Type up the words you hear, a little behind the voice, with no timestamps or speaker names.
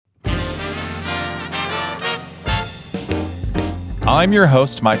I'm your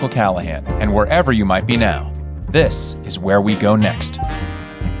host, Michael Callahan, and wherever you might be now, this is Where We Go Next.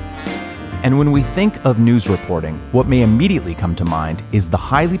 And when we think of news reporting, what may immediately come to mind is the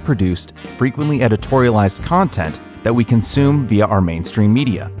highly produced, frequently editorialized content that we consume via our mainstream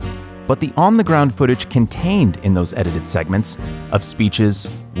media. But the on-the-ground footage contained in those edited segments of speeches,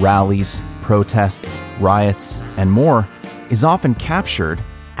 rallies, protests, riots, and more is often captured,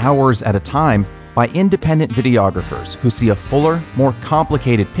 hours at a time, by independent videographers who see a fuller, more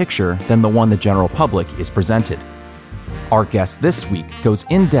complicated picture than the one the general public is presented. Our guest this week goes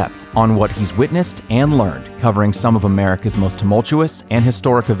in depth on what he's witnessed and learned, covering some of America's most tumultuous and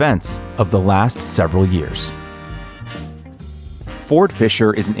historic events of the last several years. Ford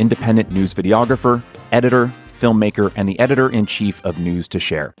Fischer is an independent news videographer, editor, filmmaker, and the editor-in-chief of News to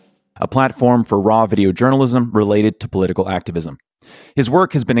Share, a platform for raw video journalism related to political activism. His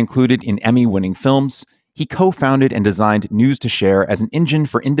work has been included in Emmy-winning films. He co-founded and designed News to Share as an engine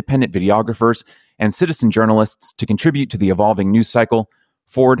for independent videographers and citizen journalists to contribute to the evolving news cycle.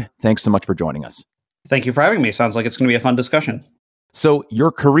 Ford, thanks so much for joining us. Thank you for having me. Sounds like it's going to be a fun discussion. So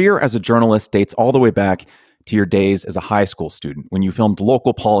your career as a journalist dates all the way back to your days as a high school student when you filmed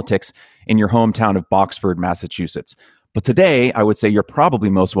local politics in your hometown of Boxford, Massachusetts. But today, I would say you're probably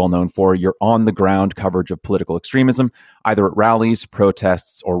most well known for your on-the-ground coverage of political extremism, either at rallies,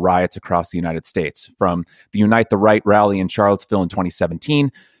 protests, or riots across the United States, from the Unite the Right rally in Charlottesville in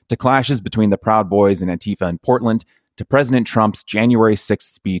 2017, to clashes between the Proud Boys and Antifa in Portland, to President Trump's January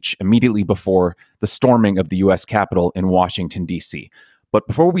 6th speech immediately before the storming of the U.S. Capitol in Washington, D.C. But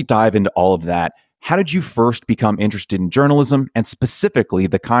before we dive into all of that, how did you first become interested in journalism, and specifically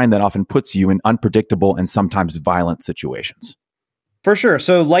the kind that often puts you in unpredictable and sometimes violent situations? For sure.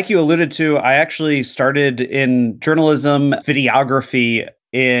 So like you alluded to, I actually started in journalism videography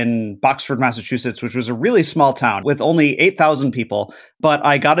in Boxford, Massachusetts, which was a really small town with only 8,000 people. But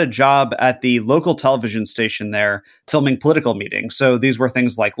I got a job at the local television station there filming political meetings. So these were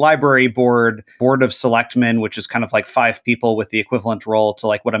things like library board, board of selectmen, which is kind of like 5 people with the equivalent role to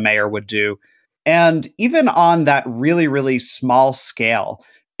like what a mayor would do. And even on that really, really small scale,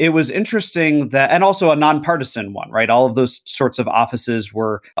 it was interesting that, and also a nonpartisan one, right? All of those sorts of offices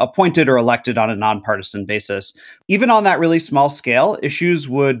were appointed or elected on a nonpartisan basis. Even on that really small scale, issues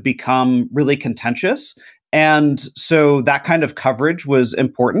would become really contentious. And so that kind of coverage was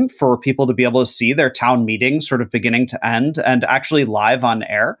important for people to be able to see their town meetings sort of beginning to end and actually live on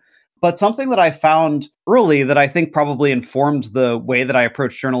air. But something that I found early that I think probably informed the way that I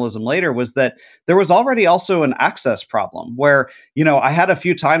approached journalism later was that there was already also an access problem where, I had a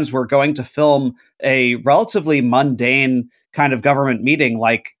few times where going to film a relatively mundane kind of government meeting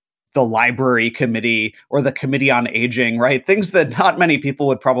like the library committee or the committee on aging, right? Things that not many people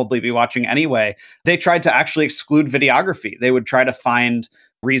would probably be watching anyway. They tried to actually exclude videography. They would try to find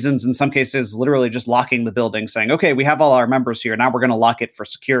reasons, in some cases, literally just locking the building, saying, okay, we have all our members here. Now we're going to lock it for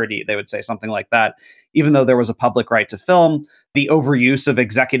security. They would say something like that, even though there was a public right to film. The overuse of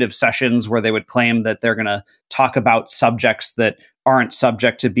executive sessions where they would claim that they're going to talk about subjects that aren't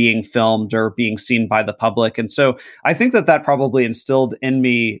subject to being filmed or being seen by the public. And so I think that probably instilled in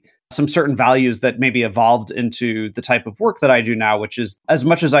me some certain values that maybe evolved into the type of work that I do now, which is, as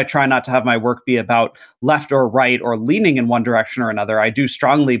much as I try not to have my work be about left or right or leaning in one direction or another, I do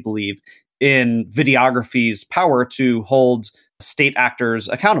strongly believe in videography's power to hold state actors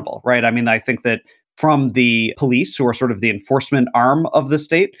accountable, right? I mean, I think that from the police, who are sort of the enforcement arm of the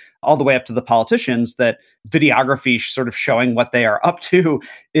state, all the way up to the politicians, that videography sort of showing what they are up to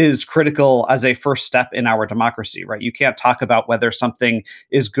is critical as a first step in our democracy, right? You can't talk about whether something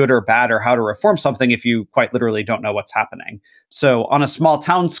is good or bad or how to reform something if you quite literally don't know what's happening. So on a small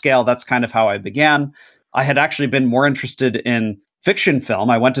town scale, that's kind of how I began. I had actually been more interested in fiction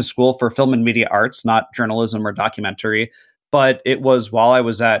film. I went to school for film and media arts, not journalism or documentary. But it was while I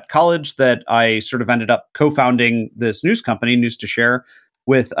was at college that I sort of ended up co-founding this news company, News to Share,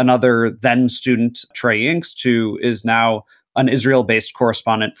 with another then student, Trey Inkst, who is now an Israel-based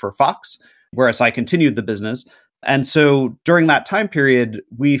correspondent for Fox, whereas I continued the business. And so during that time period,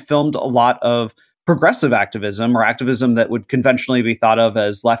 we filmed a lot of progressive activism, or activism that would conventionally be thought of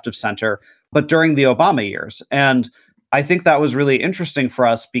as left of center, but during the Obama years. And I think that was really interesting for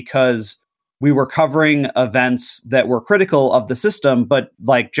us because we were covering events that were critical of the system, but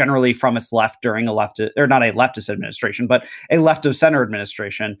like generally from its left during a left, or not a leftist administration, but a left of center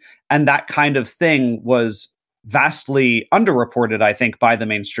administration. And that kind of thing was vastly underreported, I think, by the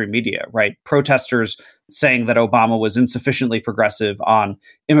mainstream media, right? Protesters saying that Obama was insufficiently progressive on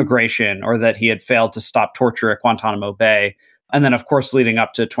immigration, or that he had failed to stop torture at Guantanamo Bay. And then, of course, leading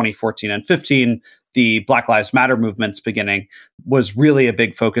up to 2014 and 15, the Black Lives Matter movement's beginning was really a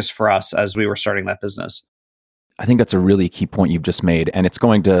big focus for us as we were starting that business. I think that's a really key point you've just made. And it's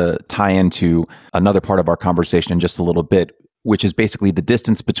going to tie into another part of our conversation in just a little bit, which is basically the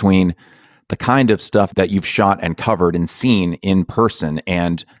distance between the kind of stuff that you've shot and covered and seen in person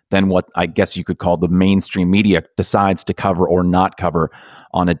and then what I guess you could call the mainstream media decides to cover or not cover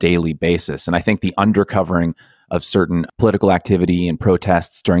on a daily basis. And I think the undercovering of certain political activity and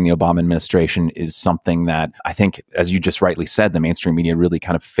protests during the Obama administration is something that I think, as you just rightly said, the mainstream media really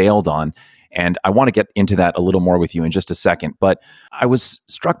kind of failed on. And I want to get into that a little more with you in just a second. But I was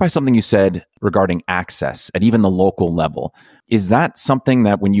struck by something you said regarding access at even the local level. Is that something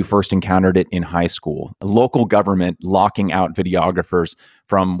that when you first encountered it in high school, local government locking out videographers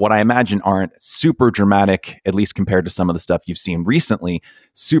from what I imagine aren't super dramatic, at least compared to some of the stuff you've seen recently,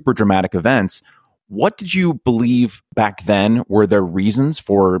 super dramatic events? What did you believe back then were there reasons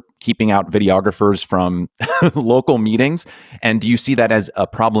for keeping out videographers from local meetings? And do you see that as a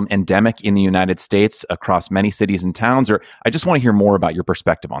problem endemic in the United States across many cities and towns? Or I just want to hear more about your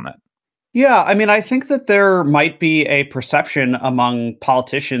perspective on that. Yeah, I mean, I think that there might be a perception among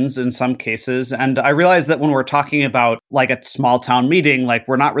politicians in some cases. And I realize that when we're talking about like a small town meeting, like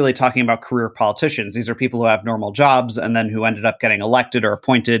we're not really talking about career politicians. These are people who have normal jobs and then who ended up getting elected or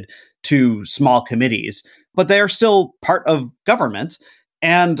appointed to small committees, but they are still part of government.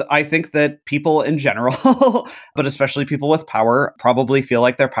 And I think that people in general, but especially people with power, probably feel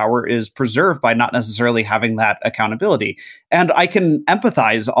like their power is preserved by not necessarily having that accountability. And I can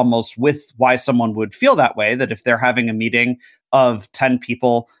empathize almost with why someone would feel that way, that if they're having a meeting of 10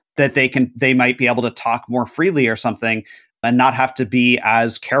 people, that they might be able to talk more freely or something and not have to be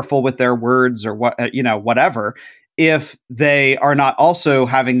as careful with their words or whatever, if they are not also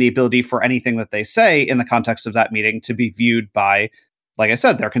having the ability for anything that they say in the context of that meeting to be viewed by, like I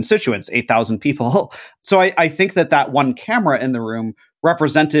said, their constituents, 8,000 people. So I think that one camera in the room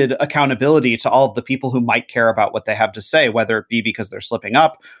represented accountability to all of the people who might care about what they have to say, whether it be because they're slipping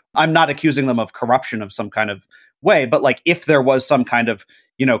up. I'm not accusing them of corruption of some kind of way, but like if there was some kind of,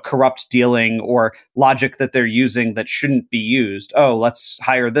 corrupt dealing or logic that they're using that shouldn't be used. Oh, let's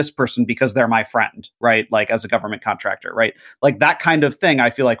hire this person because they're my friend, right? Like as a government contractor, right? Like that kind of thing,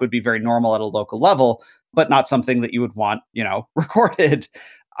 I feel like would be very normal at a local level, but not something that you would want, recorded.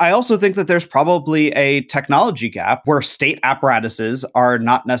 I also think that there's probably a technology gap where state apparatuses are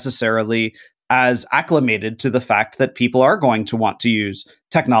not necessarily as acclimated to the fact that people are going to want to use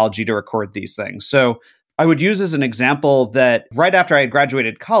technology to record these things. So I would use as an example that right after I had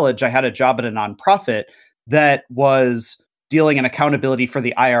graduated college, I had a job at a nonprofit that was dealing in accountability for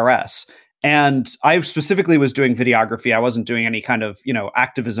the IRS. And I specifically was doing videography. I wasn't doing any kind of,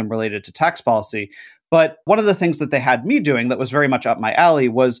 activism related to tax policy. But one of the things that they had me doing that was very much up my alley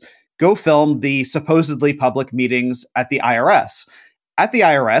was go film the supposedly public meetings at the IRS. At the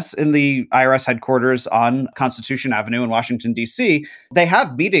IRS, in the IRS headquarters on Constitution Avenue in Washington, D.C., they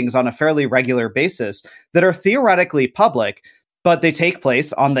have meetings on a fairly regular basis that are theoretically public, but they take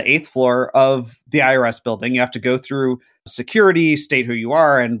place on the 8th floor of the IRS building. You have to go through security, state who you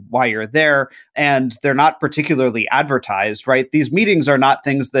are and why you're there, and they're not particularly advertised, right? These meetings are not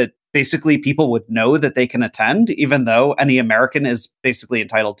things that basically people would know that they can attend, even though any American is basically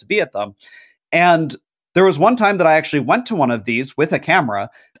entitled to be at them. And there was one time that I actually went to one of these with a camera.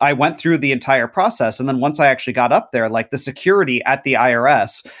 I went through the entire process. And then once I actually got up there, like the security at the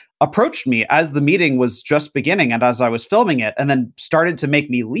IRS approached me as the meeting was just beginning and as I was filming it, and then started to make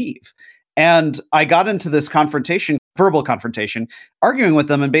me leave. And I got into this verbal confrontation, arguing with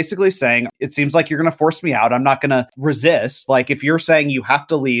them and basically saying, it seems like you're going to force me out. I'm not going to resist. Like, if you're saying you have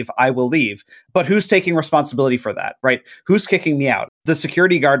to leave, I will leave. But who's taking responsibility for that, right? Who's kicking me out? The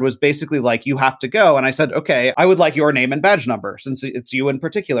security guard was basically like, you have to go. And I said, okay, I would like your name and badge number since it's you in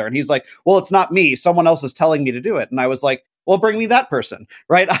particular. And he's like, well, it's not me. Someone else is telling me to do it. And I was like, well, bring me that person,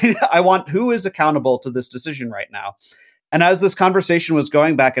 right? I want who is accountable to this decision right now. And as this conversation was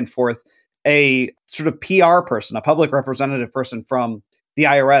going back and forth, a sort of PR person, a public representative person from the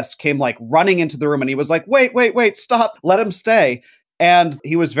IRS came like running into the room and he was like, wait, stop, let him stay. And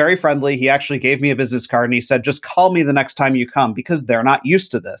he was very friendly. He actually gave me a business card and he said, just call me the next time you come because they're not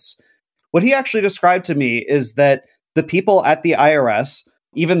used to this. What he actually described to me is that the people at the IRS,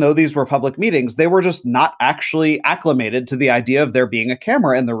 even though these were public meetings, they were just not actually acclimated to the idea of there being a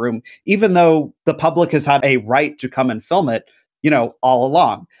camera in the room, even though the public has had a right to come and film it, all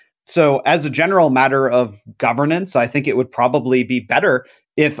along. So as a general matter of governance, I think it would probably be better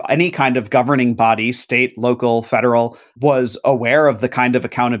if any kind of governing body, state, local, federal, was aware of the kind of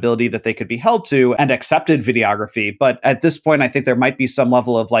accountability that they could be held to and accepted videography. But at this point, I think there might be some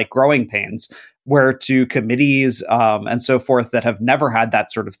level of like growing pains where to committees and so forth that have never had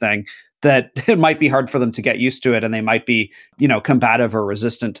that sort of thing, that it might be hard for them to get used to it, and they might be, combative or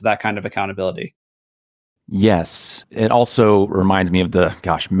resistant to that kind of accountability. Yes. It also reminds me of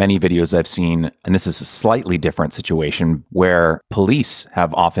many videos I've seen, and this is a slightly different situation where police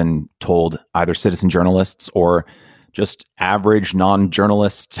have often told either citizen journalists or just average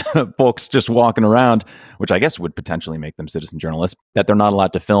non-journalist folks just walking around, which I guess would potentially make them citizen journalists, that they're not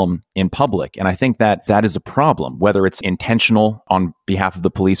allowed to film in public. And I think that is a problem, whether it's intentional on behalf of the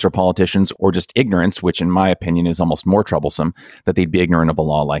police or politicians or just ignorance, which in my opinion is almost more troublesome, that they'd be ignorant of a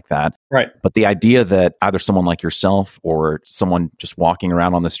law like that. Right. But the idea that either someone like yourself or someone just walking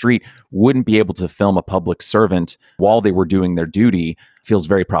around on the street wouldn't be able to film a public servant while they were doing their duty feels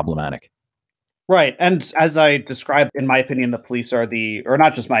very problematic. Right. And as I described, in my opinion, the police are or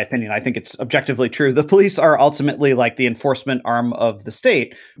not just my opinion, I think it's objectively true. The police are ultimately like the enforcement arm of the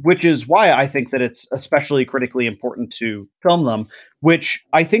state, which is why I think that it's especially critically important to film them, which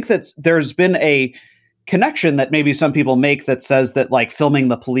I think that there's been a connection that maybe some people make that says that like filming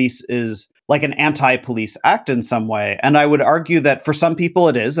the police is like an anti-police act in some way. And I would argue that for some people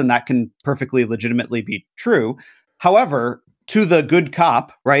it is, and that can perfectly legitimately be true. However, to the good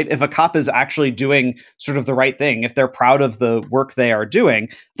cop, right? If a cop is actually doing sort of the right thing, if they're proud of the work they are doing,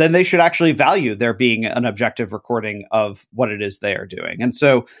 then they should actually value there being an objective recording of what it is they are doing. And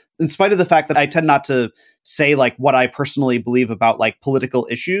so, in spite of the fact that I tend not to say like what I personally believe about like political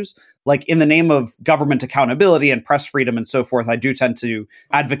issues, like in the name of government accountability and press freedom and so forth, I do tend to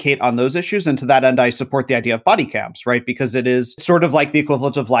advocate on those issues. And to that end, I support the idea of body cams, right? Because it is sort of like the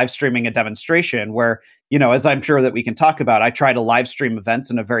equivalent of live streaming a demonstration where, as I'm sure that we can talk about, I try to live stream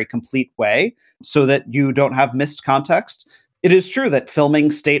events in a very complete way so that you don't have missed context. It is true that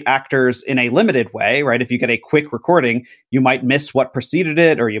filming state actors in a limited way, right? If you get a quick recording, you might miss what preceded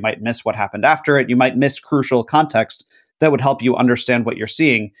it, or you might miss what happened after it. You might miss crucial context that would help you understand what you're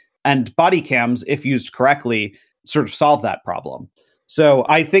seeing. And body cams, if used correctly, sort of solve that problem. So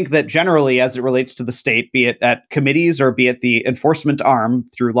I think that generally, as it relates to the state, be it at committees or be it the enforcement arm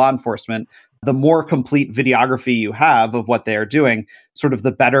through law enforcement, the more complete videography you have of what they are doing, sort of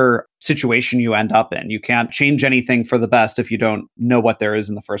the better situation you end up in. You can't change anything for the best if you don't know what there is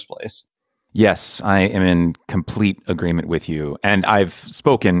in the first place. Yes, I am in complete agreement with you. And I've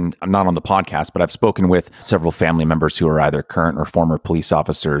spoken, not on the podcast, but I've spoken with several family members who are either current or former police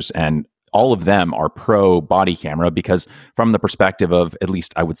officers, and all of them are pro body camera because from the perspective of, at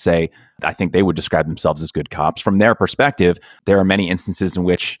least I would say, I think they would describe themselves as good cops. From their perspective, there are many instances in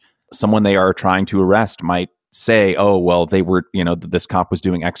which someone they are trying to arrest might say, oh, well, they were, this cop was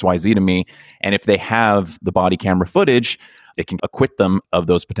doing XYZ to me. And if they have the body camera footage, it can acquit them of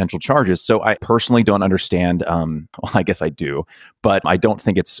those potential charges. So I personally don't understand, well, I guess I do, but I don't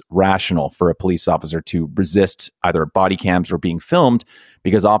think it's rational for a police officer to resist either body cams or being filmed,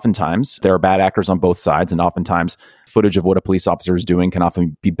 because oftentimes there are bad actors on both sides, and oftentimes footage of what a police officer is doing can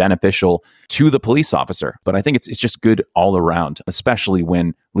often be beneficial to the police officer. But I think it's just good all around, especially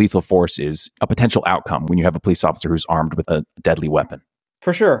when lethal force is a potential outcome when you have a police officer who's armed with a deadly weapon.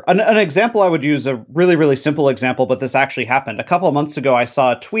 For sure. An example I would use, a really, really simple example, but this actually happened. A couple of months ago, I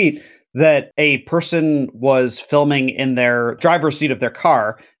saw a tweet that a person was filming in their driver's seat of their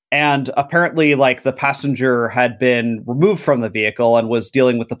car. And apparently, like, the passenger had been removed from the vehicle and was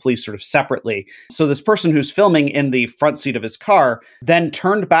dealing with the police sort of separately. So this person who's filming in the front seat of his car then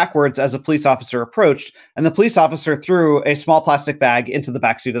turned backwards as a police officer approached, and the police officer threw a small plastic bag into the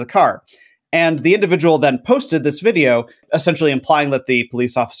backseat of the car. And the individual then posted this video, essentially implying that the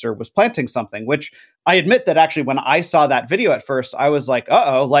police officer was planting something, which I admit that actually when I saw that video at first, I was like,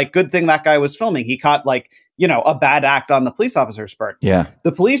 uh-oh, like, good thing that guy was filming. He caught a bad act on the police officer's part. Yeah.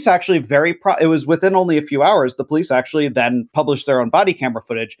 The police actually it was within only a few hours, the police actually then published their own body camera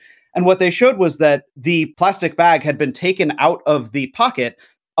footage. And what they showed was that the plastic bag had been taken out of the pocket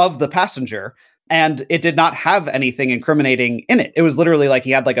of the passenger, and it did not have anything incriminating in it. It was literally like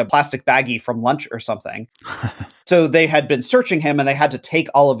he had like a plastic baggie from lunch or something. So they had been searching him, and they had to take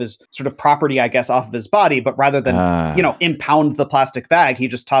all of his sort of property, I guess, off of his body. But rather than, impound the plastic bag, he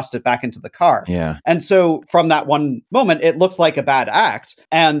just tossed it back into the car. Yeah. And so from that one moment, it looked like a bad act.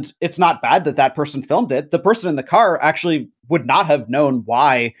 And it's not bad that that person filmed it. The person in the car actually would not have known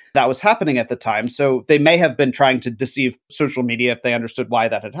why that was happening at the time. So they may have been trying to deceive social media if they understood why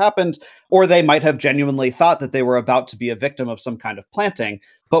that had happened, or they might have genuinely thought that they were about to be a victim of some kind of planting.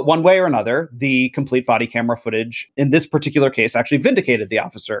 But one way or another, the complete body camera footage in this particular case actually vindicated the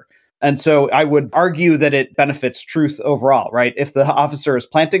officer. And so I would argue that it benefits truth overall, right? If the officer is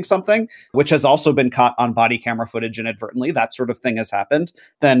planting something, which has also been caught on body camera footage inadvertently, that sort of thing has happened,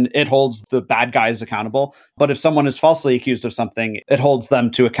 then it holds the bad guys accountable. But if someone is falsely accused of something, it holds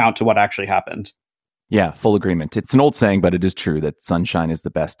them to account to what actually happened. Yeah, full agreement. It's an old saying, but it is true that sunshine is the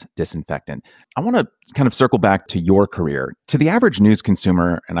best disinfectant. I want to kind of circle back to your career. To the average news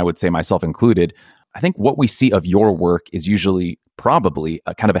consumer, and I would say myself included, I think what we see of your work is usually probably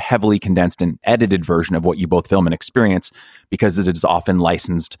a kind of a heavily condensed and edited version of what you both film and experience, because it is often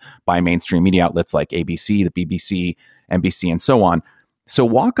licensed by mainstream media outlets like ABC, the BBC, NBC, and so on. So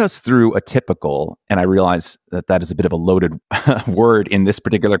walk us through a typical, and I realize that that is a bit of a loaded word in this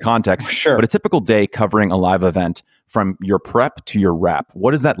particular context, Sure. but a typical day covering a live event from your prep to your wrap.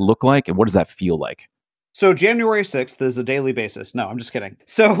 What does that look like and what does that feel like? So January 6th is a daily basis. No, I'm just kidding.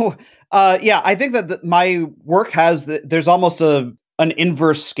 So yeah, I think that my work has, there's almost an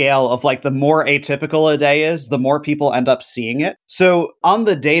inverse scale of like the more atypical a day is, the more people end up seeing it. So on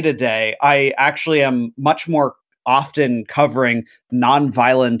the day to day, I actually am much more often covering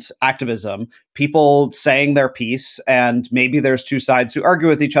nonviolent activism, people saying their piece, and maybe there's two sides who argue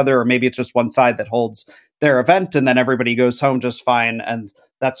with each other, or maybe it's just one side that holds their event and then everybody goes home just fine. And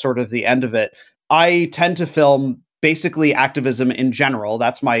that's sort of the end of it. I tend to film basically activism in general.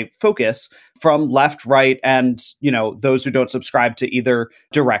 That's my focus, from left, right, and, those who don't subscribe to either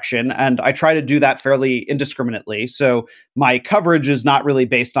direction. And I try to do that fairly indiscriminately. So my coverage is not really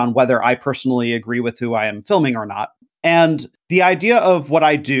based on whether I personally agree with who I am filming or not. And the idea of what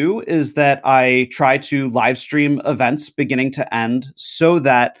I do is that I try to live stream events beginning to end so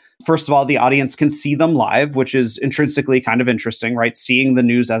that, first of all, the audience can see them live, which is intrinsically kind of interesting, right? Seeing the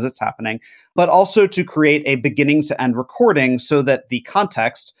news as it's happening, but also to create a beginning to end recording so that the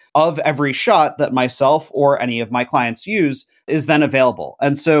context of every shot that myself or any of my clients use is then available.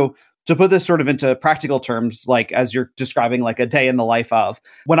 And so to put this sort of into practical terms, like as you're describing like a day in the life of,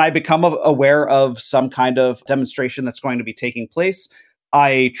 when I become aware of some kind of demonstration that's going to be taking place,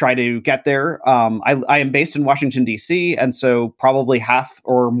 I try to get there. I am based in Washington, D.C., and so probably half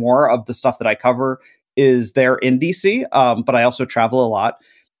or more of the stuff that I cover is there in D.C., but I also travel a lot.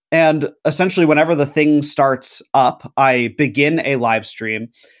 And essentially, whenever the thing starts up, I begin a live stream.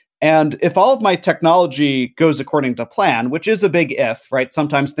 And if all of my technology goes according to plan, which is a big if, right?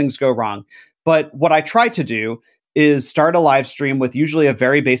 Sometimes things go wrong. But what I try to do is start a live stream with usually a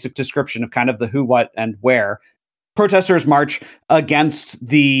very basic description of kind of the who, what, and where. Protesters march against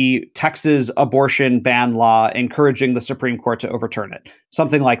the Texas abortion ban law, encouraging the Supreme Court to overturn it.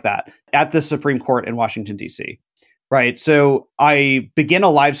 Something like that at the Supreme Court in Washington, D.C. Right. So I begin a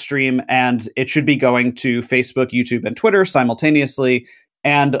live stream and it should be going to Facebook, YouTube, and Twitter simultaneously.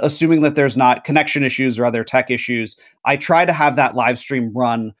 And assuming that there's not connection issues or other tech issues, I try to have that live stream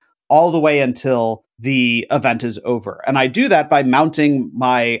run all the way until the event is over. And I do that by mounting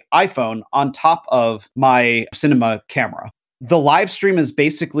my iPhone on top of my cinema camera. The live stream is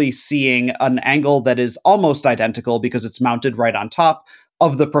basically seeing an angle that is almost identical because it's mounted right on top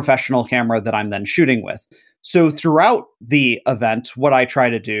of the professional camera that I'm then shooting with. So throughout the event, what I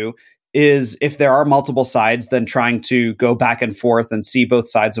try to do is, if there are multiple sides, then trying to go back and forth and see both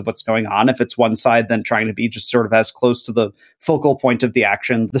sides of what's going on. If it's one side, then trying to be just sort of as close to the focal point of the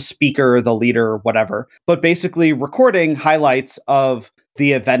action, the speaker, the leader, whatever. But basically recording highlights of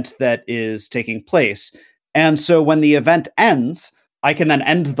the event that is taking place. And so when the event ends, I can then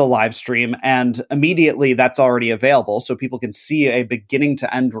end the live stream and immediately that's already available. So people can see a beginning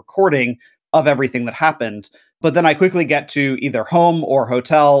to end recording of everything that happened. But then I quickly get to either home or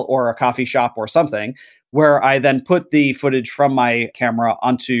hotel or a coffee shop or something, where I then put the footage from my camera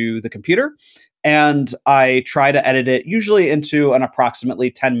onto the computer and I try to edit it usually into an approximately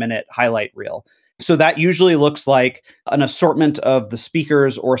 10-minute highlight reel. So that usually looks like an assortment of the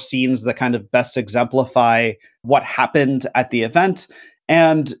speakers or scenes that kind of best exemplify what happened at the event.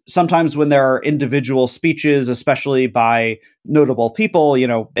 And sometimes when there are individual speeches, especially by notable people,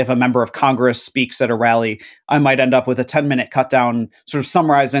 if a member of Congress speaks at a rally, I might end up with a 10-minute cut down, sort of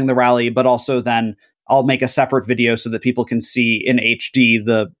summarizing the rally, but also then I'll make a separate video so that people can see in HD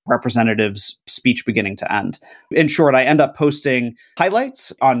the representative's speech beginning to end. In short, I end up posting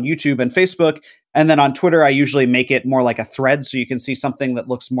highlights on YouTube and Facebook. And then on Twitter, I usually make it more like a thread so you can see something that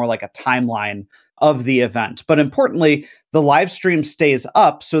looks more like a timeline of the event. But importantly, the live stream stays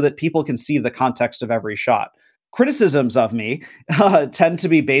up so that people can see the context of every shot. Criticisms of me tend to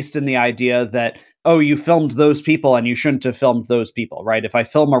be based in the idea that, oh, you filmed those people and you shouldn't have filmed those people, right? If I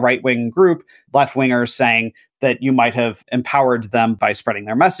film a right-wing group, left-wingers saying that you might have empowered them by spreading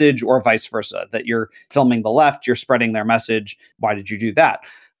their message, or vice versa, that you're filming the left, you're spreading their message. Why did you do that?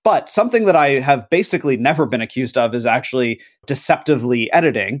 But something that I have basically never been accused of is actually deceptively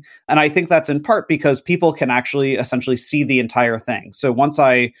editing. And I think that's in part because people can actually essentially see the entire thing. So once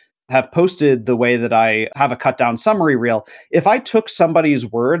I have posted the way that I have a cut down summary reel, if I took somebody's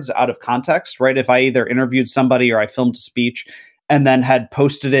words out of context, right? If I either interviewed somebody or I filmed a speech and then had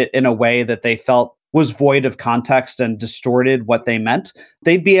posted it in a way that they felt was void of context and distorted what they meant,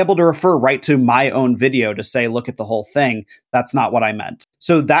 they'd be able to refer right to my own video to say, look at the whole thing. That's not what I meant.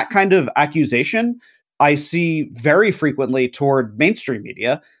 So that kind of accusation I see very frequently toward mainstream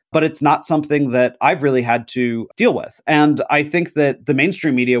media, but it's not something that I've really had to deal with. And I think that the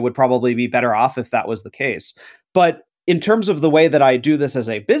mainstream media would probably be better off if that was the case. But in terms of the way that I do this as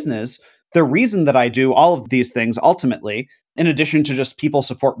a business, the reason that I do all of these things ultimately, in addition to just people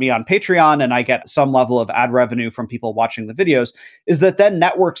support me on Patreon and I get some level of ad revenue from people watching the videos, is that then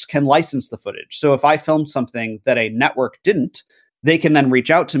networks can license the footage. So if I filmed something that a network didn't, they can then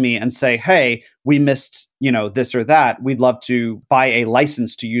reach out to me and say, hey, we missed, this or that. We'd love to buy a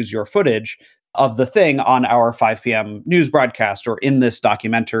license to use your footage of the thing on our 5 p.m. news broadcast or in this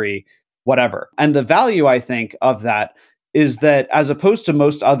documentary, whatever. And the value, I think, of that is that as opposed to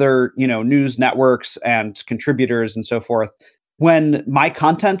most other, news networks and contributors and so forth, when my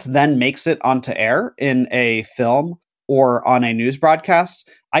content then makes it onto air in a film or on a news broadcast,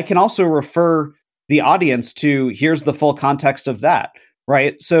 I can also refer the audience to here's the full context of that,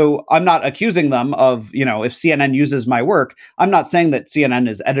 right? So I'm not accusing them of, if CNN uses my work, I'm not saying that CNN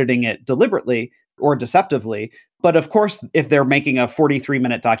is editing it deliberately or deceptively. But of course, if they're making a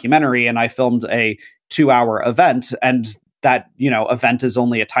 43-minute documentary and I filmed a 2-hour event and that, event is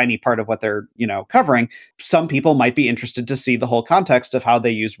only a tiny part of what they're, covering, some people might be interested to see the whole context of how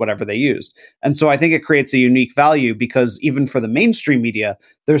they used whatever they used. And so I think it creates a unique value because even for the mainstream media,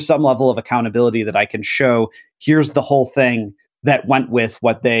 there's some level of accountability that I can show, here's the whole thing that went with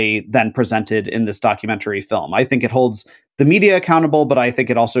what they then presented in this documentary film. I think it holds the media accountable, but I think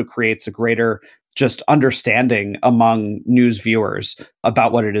it also creates a greater just understanding among news viewers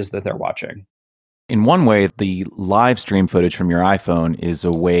about what it is that they're watching. In one way, the live stream footage from your iPhone is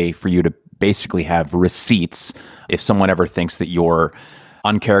a way for you to basically have receipts if someone ever thinks that you're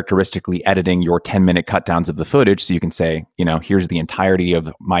uncharacteristically editing your 10-minute cut downs of the footage. So you can say, here's the entirety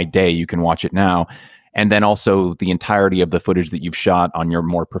of my day. You can watch it now. And then also the entirety of the footage that you've shot on your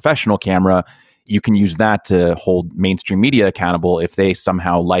more professional camera. You can use that to hold mainstream media accountable if they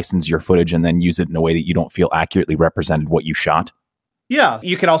somehow license your footage and then use it in a way that you don't feel accurately represented what you shot. Yeah,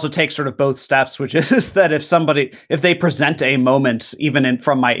 you can also take sort of both steps, which is that if they present a moment, even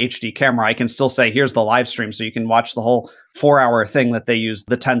from my HD camera, I can still say, here's the live stream. So you can watch the whole 4-hour thing that they use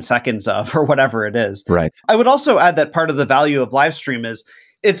the 10 seconds of or whatever it is. Right. I would also add that part of the value of live stream is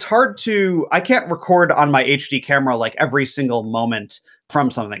I can't record on my HD camera like every single moment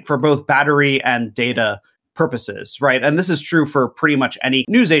from something for both battery and data purposes, right? And this is true for pretty much any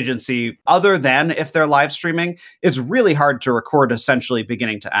news agency other than if they're live streaming. It's really hard to record essentially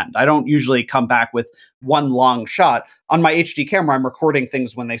beginning to end. I don't usually come back with one long shot. On my HD camera, I'm recording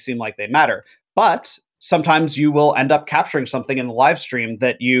things when they seem like they matter. But sometimes you will end up capturing something in the live stream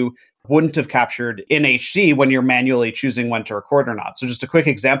that you wouldn't have captured in HD when you're manually choosing when to record or not. So just a quick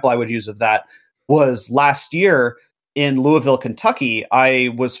example I would use of that was last year, in Louisville, Kentucky, I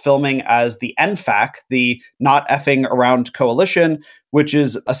was filming as the NFAC, the Not Effing Around Coalition, which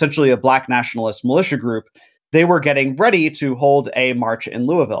is essentially a Black nationalist militia group. They were getting ready to hold a march in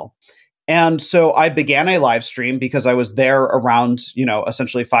Louisville. And so I began a live stream because I was there around,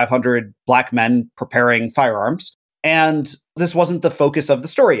 essentially 500 Black men preparing firearms. And this wasn't the focus of the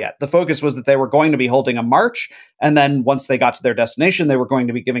story yet. The focus was that they were going to be holding a march. And then once they got to their destination, they were going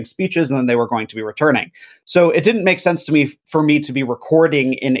to be giving speeches and then they were going to be returning. So it didn't make sense to me for me to be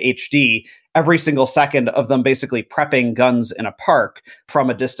recording in HD every single second of them basically prepping guns in a park from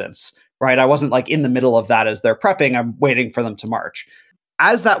a distance, right? I wasn't like in the middle of that as they're prepping. I'm waiting for them to march.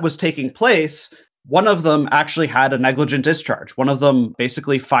 As that was taking place, one of them actually had a negligent discharge. One of them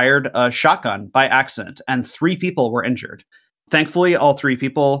basically fired a shotgun by accident, and 3 people were injured. Thankfully, all 3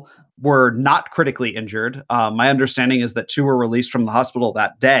 people were not critically injured. My understanding is that 2 were released from the hospital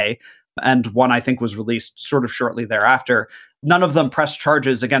that day, and 1, I think, was released sort of shortly thereafter. None of them pressed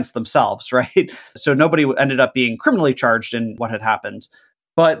charges against themselves, right? So nobody ended up being criminally charged in what had happened.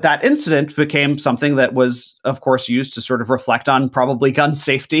 But that incident became something that was, of course, used to sort of reflect on probably gun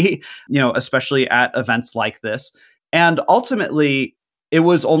safety, especially at events like this. And ultimately, it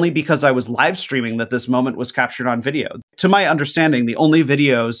was only because I was live streaming that this moment was captured on video. To my understanding, the only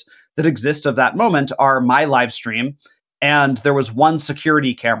videos that exist of that moment are my live stream. And there was one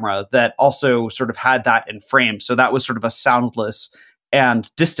security camera that also sort of had that in frame. So that was sort of a soundless and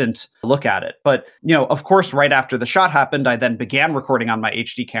distant look at it. But, of course, right after the shot happened, I then began recording on my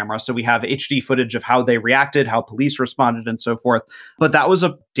HD camera. So we have HD footage of how they reacted, how police responded, and so forth. But that was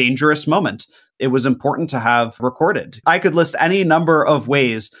a dangerous moment. It was important to have recorded. I could list any number of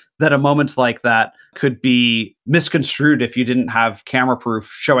ways that a moment like that could be misconstrued if you didn't have camera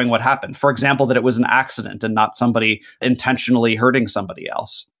proof showing what happened. For example, that it was an accident and not somebody intentionally hurting somebody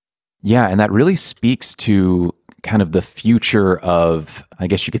else. Yeah, and that really speaks to kind of the future of, I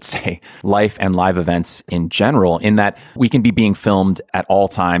guess you could say, life and live events in general, in that we can be being filmed at all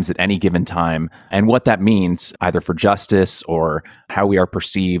times, at any given time. And what that means, either for justice or how we are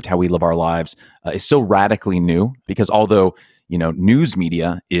perceived, how we live our lives, is so radically new. Because although, news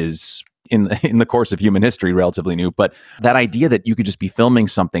media is in the course of human history relatively new, but that idea that you could just be filming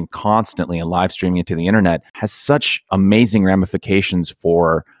something constantly and live streaming it to the internet has such amazing ramifications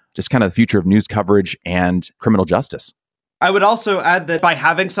for just kind of the future of news coverage and criminal justice. I would also add that by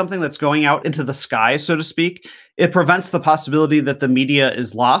having something that's going out into the sky, so to speak, it prevents the possibility that the media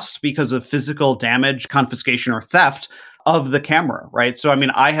is lost because of physical damage, confiscation, or theft of the camera, right? So,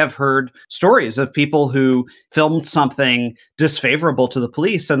 I have heard stories of people who filmed something disfavorable to the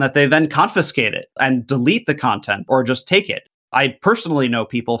police and that they then confiscate it and delete the content or just take it. I personally know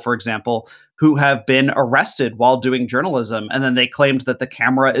people, for example, who have been arrested while doing journalism, and then they claimed that the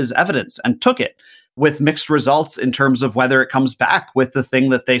camera is evidence and took it, with mixed results in terms of whether it comes back with the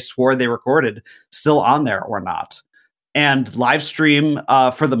thing that they swore they recorded still on there or not. And live stream,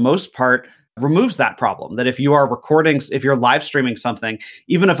 for the most part, removes that problem, that if you're live streaming something,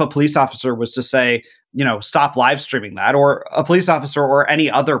 even if a police officer was to say, stop live streaming that, or a police officer or any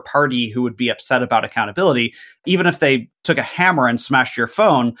other party who would be upset about accountability, even if they took a hammer and smashed your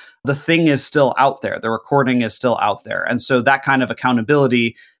phone, the thing is still out there. The recording is still out there. And so that kind of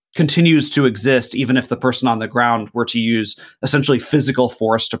accountability continues to exist, even if the person on the ground were to use essentially physical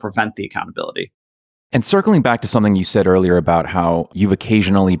force to prevent the accountability. And circling back to something you said earlier about how you've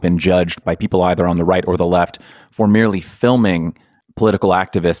occasionally been judged by people either on the right or the left for merely filming political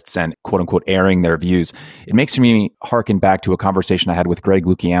activists and quote unquote airing their views, it makes me harken back to a conversation I had with Greg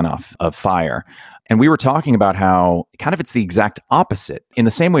Lukianoff of Fire. And we were talking about how kind of it's the exact opposite, in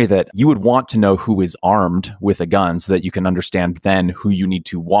the same way that you would want to know who is armed with a gun so that you can understand then who you need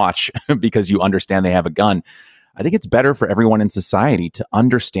to watch because you understand they have a gun. I think it's better for everyone in society to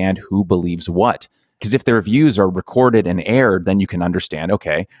understand who believes what. Because if their views are recorded and aired, then you can understand,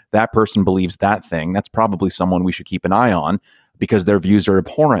 okay, that person believes that thing. That's probably someone we should keep an eye on because their views are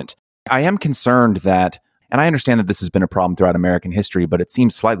abhorrent. I am concerned that, and I understand that this has been a problem throughout American history, but it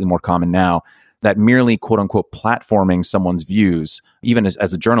seems slightly more common now, that merely quote unquote platforming someone's views, even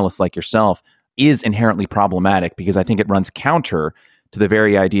as a journalist like yourself, is inherently problematic because I think it runs counter to the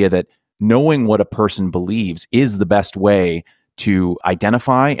very idea that knowing what a person believes is the best way to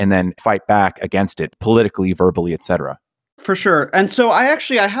identify and then fight back against it politically, verbally, etc. For sure. And so I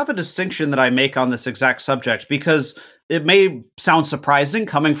have a distinction that I make on this exact subject because it may sound surprising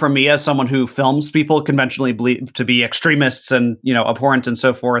coming from me as someone who films people conventionally believed to be extremists and, abhorrent and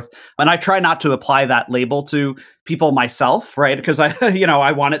so forth. And I try not to apply that label to people myself, right? Because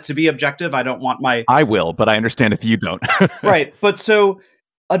I want it to be objective. I don't want I will, but I understand if you don't. Right. But so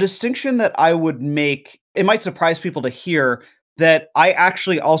a distinction that I would make, it might surprise people to hear that I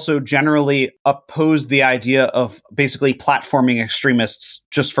actually also generally oppose the idea of basically platforming extremists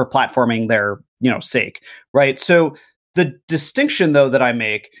just for platforming their, sake, right? So the distinction, though, that I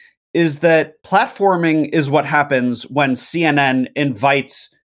make is that platforming is what happens when CNN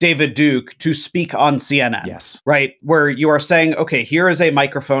invites David Duke to speak on CNN. Yes. Right? Where you are saying, okay, here is a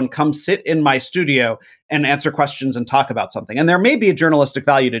microphone, come sit in my studio and answer questions and talk about something. And there may be a journalistic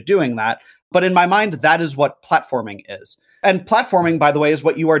value to doing that, but in my mind, that is what platforming is. And platforming, by the way, is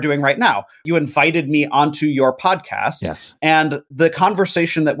what you are doing right now. You invited me onto your podcast. Yes. And the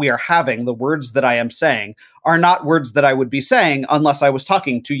conversation that we are having, the words that I am saying, are not words that I would be saying unless I was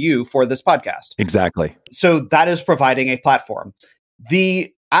talking to you for this podcast. Exactly. So that is providing a platform.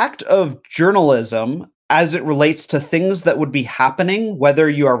 The act of journalism, as it relates to things that would be happening, whether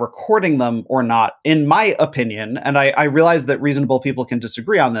you are recording them or not, in my opinion, and I realize that reasonable people can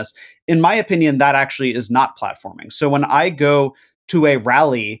disagree on this, in my opinion, that actually is not platforming. So when I go to a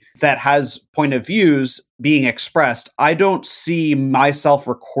rally that has point of views being expressed, I don't see myself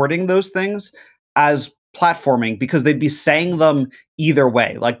recording those things as platforming because they'd be saying them either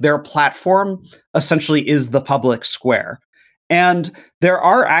way. Like their platform essentially is the public square. And there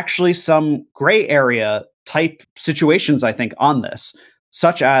are actually some gray area type situations, I think, on this,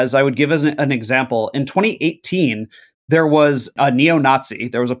 such as I would give as an example. In 2018, there was a neo-Nazi.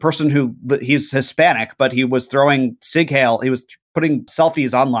 There was a person he's Hispanic, but he was throwing sig hail. He was putting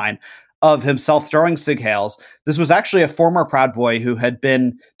selfies online of himself throwing Sig Heils. This was actually a former Proud Boy who had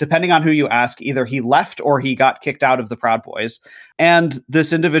been, depending on who you ask, either he left or he got kicked out of the Proud Boys. And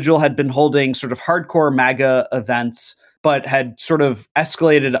this individual had been holding sort of hardcore MAGA events, but had sort of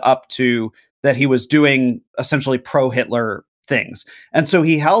escalated up to that he was doing essentially pro-Hitler things. And so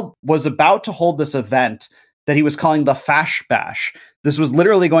was about to hold this event that he was calling the Fash Bash. This was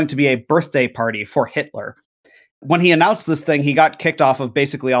literally going to be a birthday party for Hitler. When he announced this thing, he got kicked off of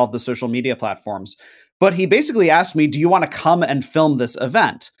basically all of the social media platforms. But he basically asked me, do you want to come and film this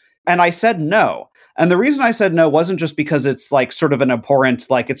event? And I said no. And the reason I said no wasn't just because it's like sort of an abhorrent,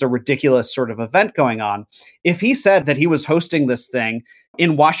 like it's a ridiculous sort of event going on. If he said that he was hosting this thing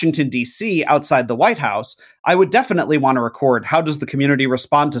in Washington, D.C., outside the White House, I would definitely want to record how does the community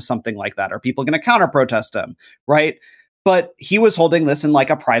respond to something like that? Are people going to counter protest him? Right? But he was holding this in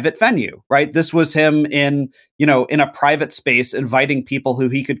like a private venue, right? This was him in a private space, inviting people who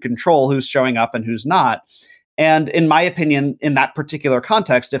he could control, who's showing up and who's not. And in my opinion, in that particular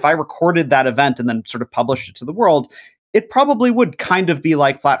context, if I recorded that event and then sort of published it to the world, it probably would kind of be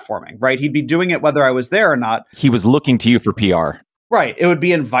like platforming, right? He'd be doing it whether I was there or not. He was looking to you for PR. Right. It would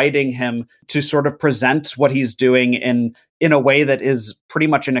be inviting him to sort of present what he's doing in a way that is pretty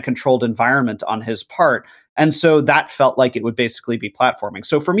much in a controlled environment on his part. And so that felt like it would basically be platforming.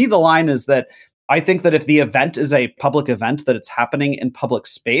 So for me, the line is that I think that if the event is a public event, that it's happening in public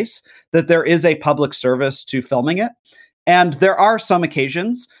space, that there is a public service to filming it. And there are some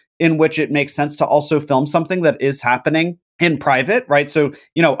occasions in which it makes sense to also film something that is happening in private, right? So,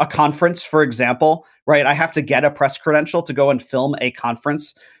 a conference, for example, right? I have to get a press credential to go and film a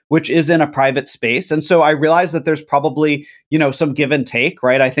conference, which is in a private space. And so I realize that there's probably, some give and take,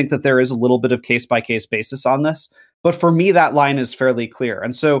 right? I think that there is a little bit of case by case basis on this. But for me, that line is fairly clear.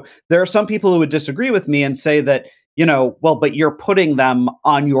 And so there are some people who would disagree with me and say that, well, but you're putting them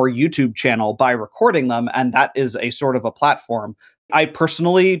on your YouTube channel by recording them. And that is a sort of a platform. I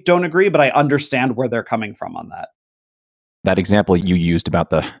personally don't agree, but I understand where they're coming from on that. That example you used about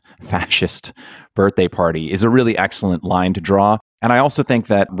the fascist birthday party is a really excellent line to draw. And I also think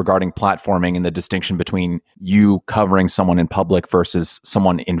that regarding platforming and the distinction between you covering someone in public versus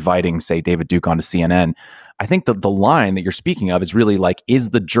someone inviting, say, David Duke onto CNN, I think that the line that you're speaking of is really like,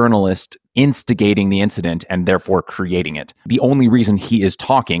 is the journalist instigating the incident and therefore creating it? The only reason he is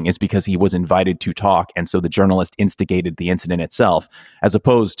talking is because he was invited to talk. And so the journalist instigated the incident itself, as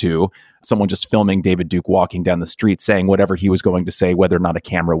opposed to someone just filming David Duke walking down the street saying whatever he was going to say, whether or not a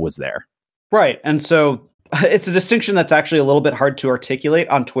camera was there. Right. And so it's a distinction that's actually a little bit hard to articulate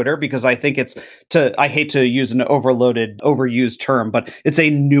on Twitter because I think I hate to use an overused term, but it's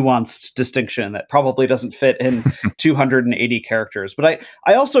a nuanced distinction that probably doesn't fit in 280 characters. But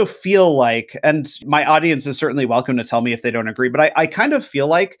I also feel like, and my audience is certainly welcome to tell me if they don't agree, but I kind of feel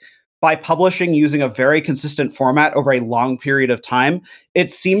like by publishing using a very consistent format over a long period of time, it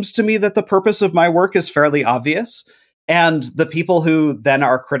seems to me that the purpose of my work is fairly obvious. And the people who then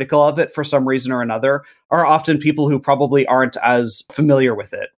are critical of it for some reason or another are often people who probably aren't as familiar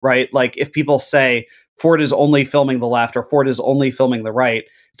with it, right? Like if people say Ford is only filming the left or Ford is only filming the right,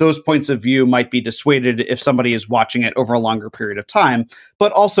 those points of view might be dissuaded if somebody is watching it over a longer period of time.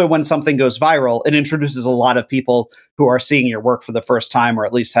 But also when something goes viral, it introduces a lot of people who are seeing your work for the first time or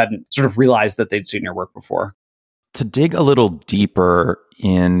at least hadn't sort of realized that they'd seen your work before. To dig a little deeper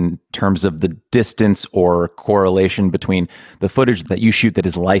in terms of the distance or correlation between the footage that you shoot that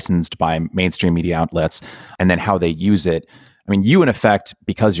is licensed by mainstream media outlets and then how they use it. I mean, you in effect,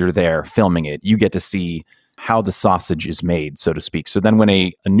 because you're there filming it, you get to see how the sausage is made, so to speak. So then when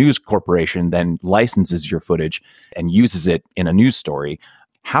a news corporation then licenses your footage and uses it in a news story,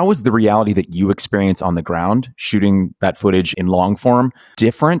 how is the reality that you experience on the ground shooting that footage in long form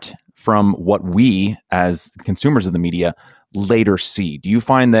different from what we as consumers of the media later see? Do you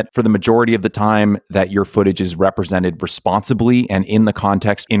find that for the majority of the time that your footage is represented responsibly and in the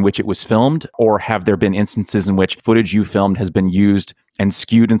context in which it was filmed? Or have there been instances in which footage you filmed has been used and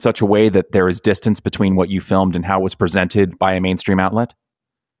skewed in such a way that there is distance between what you filmed and how it was presented by a mainstream outlet?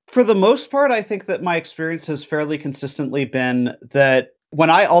 For the most part, I think that my experience has fairly consistently been that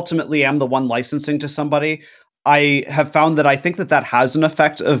when I ultimately am the one licensing to somebody, I have found that I think that has an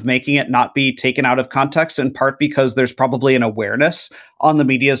effect of making it not be taken out of context, in part because there's probably an awareness on the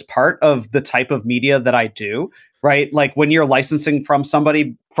media's part of the type of media that I do, right? Like when you're licensing from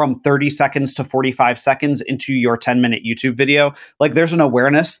somebody from 30 seconds to 45 seconds into your 10-minute YouTube video, like there's an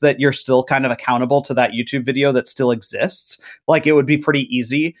awareness that you're still kind of accountable to that YouTube video that still exists. Like it would be pretty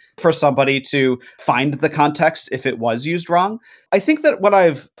easy for somebody to find the context if it was used wrong. I think that what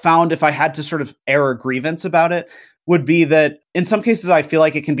I've found, if I had to sort of air a grievance about it, would be that in some cases, I feel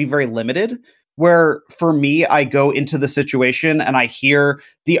like it can be very limited. Where for me, I go into the situation and I hear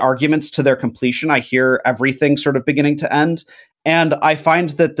the arguments to their completion. I hear everything sort of beginning to end. And I find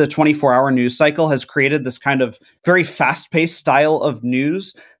that the 24-hour news cycle has created this kind of very fast-paced style of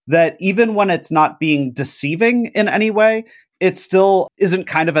news that even when it's not being deceiving in any way, it still isn't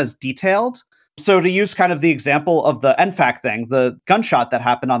kind of as detailed. So to use kind of the example of the NFAC thing, the gunshot that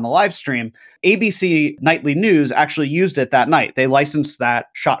happened on the live stream, ABC Nightly News actually used it that night. They licensed that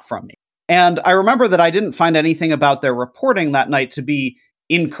shot from me. And I remember that I didn't find anything about their reporting that night to be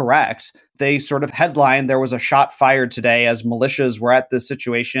incorrect. They sort of headlined, there was a shot fired today as militias were at this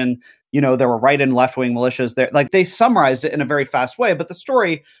situation. You know, there were right and left wing militias there. Like they summarized it in a very fast way, but the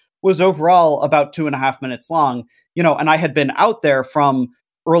story was overall about 2.5 minutes long, you know, and I had been out there from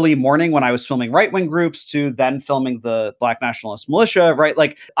early morning when I was filming right-wing groups to then filming the Black Nationalist Militia, right?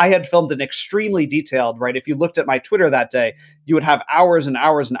 Like I had filmed an extremely detailed, right? If you looked at my Twitter that day, you would have hours and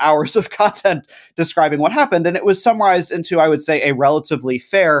hours and hours of content describing what happened. And it was summarized into, I would say, a relatively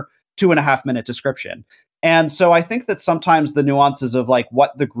fair 2.5 minute description. And so I think that sometimes the nuances of like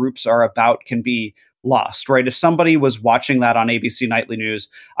what the groups are about can be lost, right? If somebody was watching that on ABC Nightly News,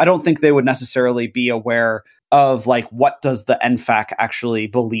 I don't think they would necessarily be aware of like, what does the NFAC actually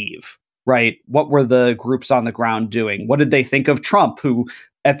believe, right? What were the groups on the ground doing? What did they think of Trump, who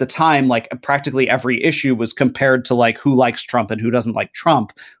at the time, like practically every issue was compared to like who likes Trump and who doesn't like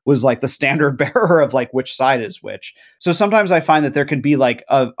Trump was like the standard bearer of like which side is which. So sometimes I find that there can be like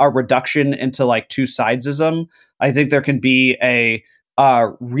a reduction into like two sidesism. I think there can be a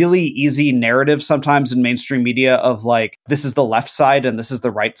really easy narrative sometimes in mainstream media of like, this is the left side and this is the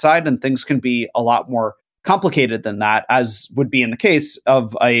right side. And things can be a lot more complicated than that, as would be in the case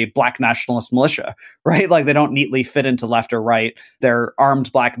of a Black nationalist militia, right? Like they don't neatly fit into left or right. They're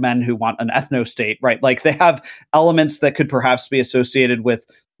armed Black men who want an ethno state, right? Like they have elements that could perhaps be associated with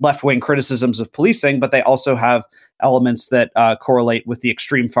left-wing criticisms of policing, but they also have elements that correlate with the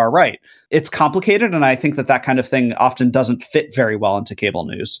extreme far right. It's complicated, and I think that that kind of thing often doesn't fit very well into cable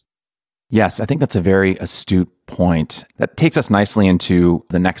news. Yes, I think that's a very astute point. That takes us nicely into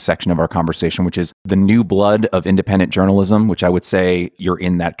the next section of our conversation, which is the new blood of independent journalism, which I would say you're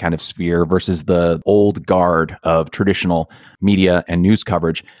in that kind of sphere versus the old guard of traditional media and news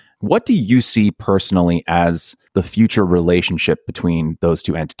coverage. What do you see personally as the future relationship between those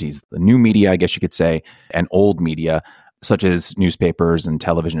two entities, the new media, I guess you could say, and old media, such as newspapers and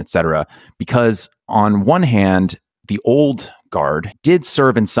television, et cetera? Because on one hand, the old guard did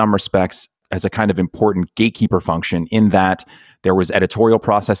serve in some respects as a kind of important gatekeeper function in that there was editorial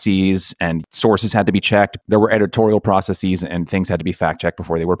processes and sources had to be checked. There were editorial processes and things had to be fact checked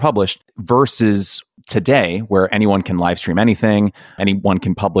before they were published versus today where anyone can live stream anything, anyone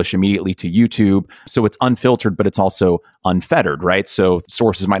can publish immediately to YouTube. So it's unfiltered, but it's also unfettered, right? So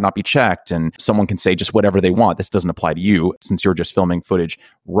sources might not be checked and someone can say just whatever they want. This doesn't apply to you since you're just filming footage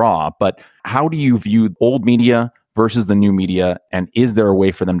raw. But how do you view old media versus the new media? And is there a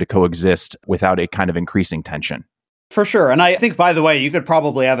way for them to coexist without a kind of increasing tension? For sure. And I think, by the way, you could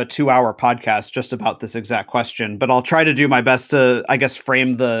probably have a 2-hour podcast just about this exact question, but I'll try to do my best to, I guess,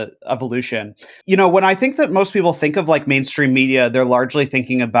 frame the evolution. You know, when I think that most people think of like mainstream media, they're largely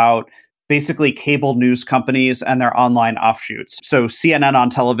thinking about basically cable news companies and their online offshoots. So CNN on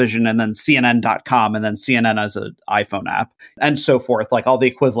television and then CNN.com and then CNN as an iPhone app and so forth, like all the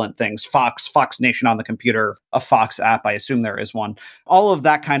equivalent things, Fox Nation on the computer, a Fox app, I assume there is one, all of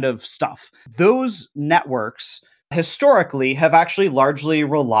that kind of stuff. Those networks historically have actually largely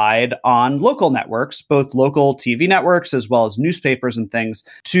relied on local networks, both local TV networks as well as newspapers and things,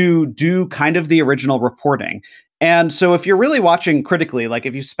 to do kind of the original reporting. And so if you're really watching critically, like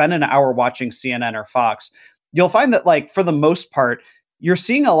if you spend an hour watching CNN or Fox, you'll find that like for the most part, you're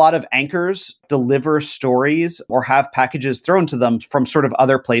seeing a lot of anchors deliver stories or have packages thrown to them from sort of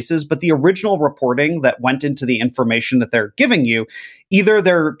other places. But the original reporting that went into the information that they're giving you, either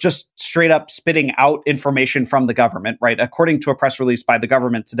they're just straight up spitting out information from the government, right? According to a press release by the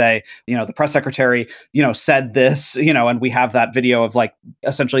government today, you know, the press secretary, you know, said this, you know, and we have that video of like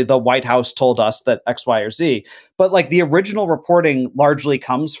essentially the White House told us that X, Y, or Z. But like the original reporting largely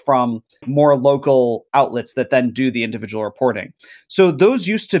comes from more local outlets that then do the individual reporting. So those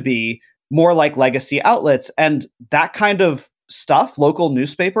used to be more like legacy outlets, and that kind of stuff, local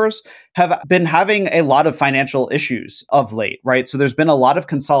newspapers have been having a lot of financial issues of late, right? So there's been a lot of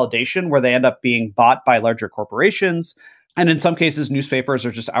consolidation where they end up being bought by larger corporations. And in some cases, newspapers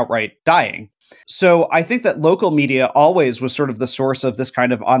are just outright dying. So I think that local media always was sort of the source of this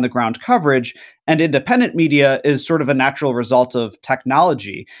kind of on the ground coverage, and independent media is sort of a natural result of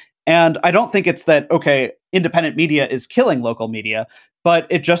technology. And I don't think it's that, okay, independent media is killing local media. But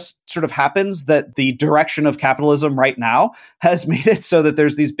it just sort of happens that the direction of capitalism right now has made it so that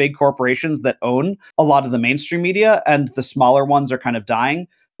there's these big corporations that own a lot of the mainstream media and the smaller ones are kind of dying.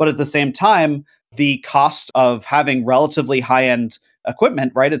 But at the same time, the cost of having relatively high end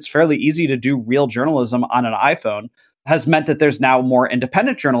equipment, right? It's fairly easy to do real journalism on an iPhone, has meant that there's now more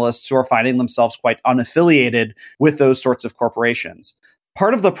independent journalists who are finding themselves quite unaffiliated with those sorts of corporations.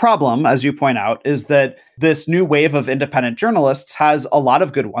 Part of the problem, as you point out, is that this new wave of independent journalists has a lot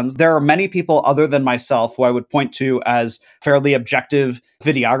of good ones. There are many people other than myself who I would point to as fairly objective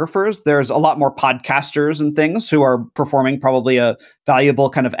videographers. There's a lot more podcasters and things who are performing probably a valuable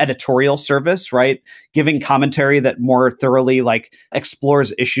kind of editorial service, right? Giving commentary that more thoroughly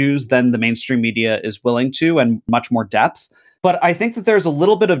explores issues than the mainstream media is willing to, and much more depth. But I think that there's a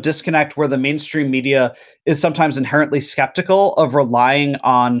little bit of disconnect where the mainstream media is sometimes inherently skeptical of relying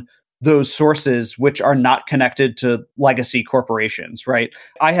on those sources which are not connected to legacy corporations, right?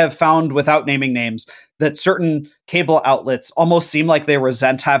 I have found, without naming names, that certain cable outlets almost seem like they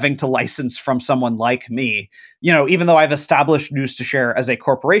resent having to license from someone like me. Even though I've established News to Share as a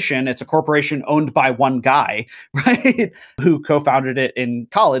corporation, it's a corporation owned by one guy, right? Who co-founded it in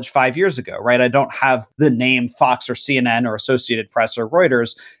college 5 years ago, right? I don't have the name Fox or CNN or Associated Press or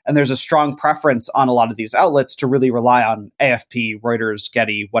Reuters. And there's a strong preference on a lot of these outlets to really rely on AFP, Reuters,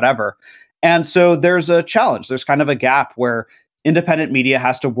 Getty, whatever. And so there's a challenge. There's kind of a gap where independent media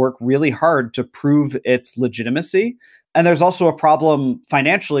has to work really hard to prove its legitimacy. And there's also a problem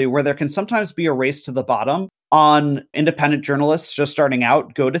financially where there can sometimes be a race to the bottom on independent journalists just starting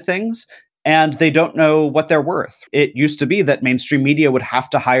out, go to things, and they don't know what they're worth. It used to be that mainstream media would have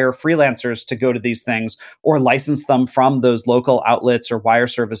to hire freelancers to go to these things or license them from those local outlets or wire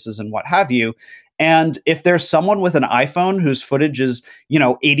services and what have you. And if there's someone with an iPhone whose footage is,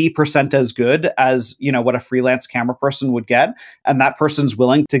 80% as good as, what a freelance camera person would get, and that person's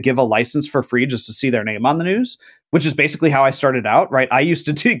willing to give a license for free just to see their name on the news, which is basically how I started out, right? I used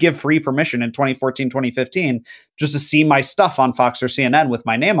to give free permission in 2014, 2015, just to see my stuff on Fox or CNN with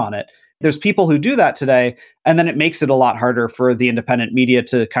my name on it. There's people who do that today, and then it makes it a lot harder for the independent media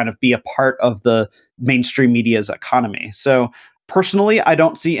to kind of be a part of the mainstream media's economy. So personally, I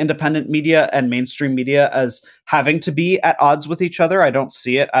don't see independent media and mainstream media as having to be at odds with each other. I don't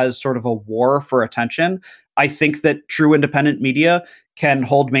see it as sort of a war for attention. I think that true independent media can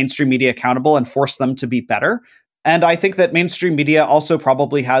hold mainstream media accountable and force them to be better. And I think that mainstream media also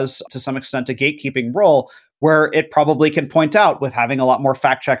probably has, to some extent, a gatekeeping role where it probably can point out, with having a lot more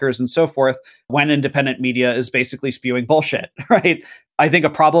fact checkers and so forth, when independent media is basically spewing bullshit, right? I think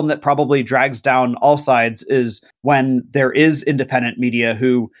a problem that probably drags down all sides is when there is independent media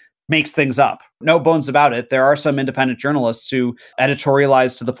who makes things up. No bones about it. There are some independent journalists who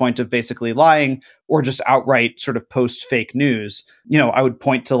editorialize to the point of basically lying or just outright sort of post fake news. I would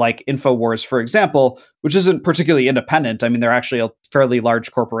point to InfoWars, for example, which isn't particularly independent. I mean, they're actually a fairly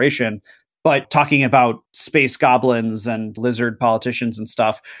large corporation, but talking about space goblins and lizard politicians and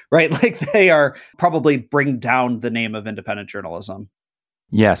stuff, right? They are probably bring down the name of independent journalism.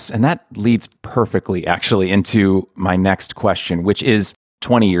 Yes, and that leads perfectly actually into my next question, which is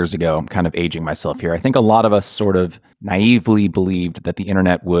 20 years ago. I'm kind of aging myself here. I think a lot of us sort of naively believed that the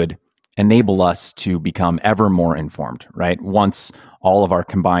internet would enable us to become ever more informed, right? Once all of our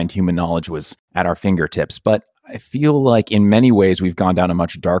combined human knowledge was at our fingertips. But I feel like in many ways we've gone down a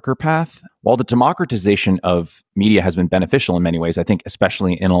much darker path. While the democratization of media has been beneficial in many ways, I think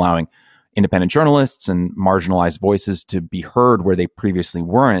especially in allowing independent journalists and marginalized voices to be heard where they previously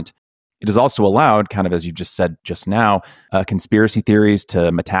weren't, it has also allowed, kind of as you just said just now, conspiracy theories to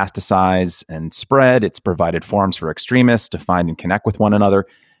metastasize and spread. It's provided forums for extremists to find and connect with one another.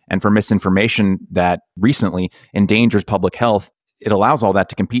 And for misinformation that recently endangers public health, it allows all that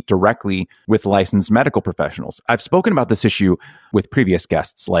to compete directly with licensed medical professionals. I've spoken about this issue with previous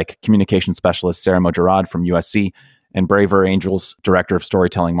guests, like communication specialist Sarah Mojarrad from USC and Braver Angels director of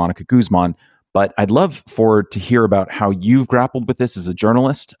storytelling Monica Guzman. But I'd love to hear about how you've grappled with this as a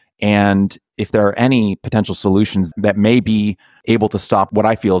journalist, and if there are any potential solutions that may be able to stop what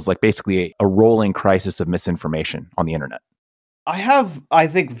I feel is basically a rolling crisis of misinformation on the internet. I have, I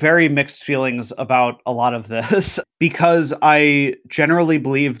think, very mixed feelings about a lot of this because I generally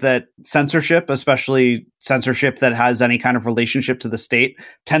believe that censorship, especially censorship that has any kind of relationship to the state,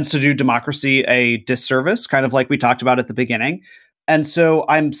 tends to do democracy a disservice, kind of like we talked about at the beginning. And so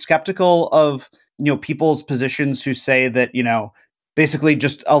I'm skeptical of, people's positions who say that, basically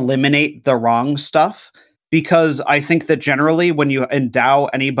just eliminate the wrong stuff. Because I think that generally when you endow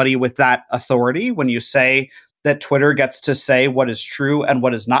anybody with that authority, when you say that Twitter gets to say what is true and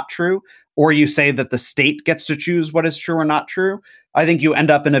what is not true, or you say that the state gets to choose what is true or not true, I think you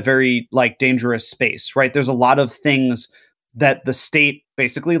end up in a very dangerous space, right? There's a lot of things that the state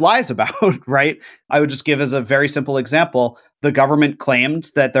basically lies about, right? I would just give as a very simple example. The government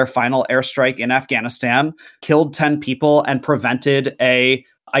claimed that their final airstrike in Afghanistan killed 10 people and prevented a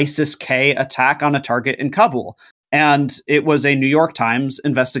ISIS-K attack on a target in Kabul. And it was a New York Times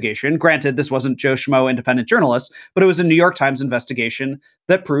investigation. Granted, this wasn't Joe Schmo independent journalist, but it was a New York Times investigation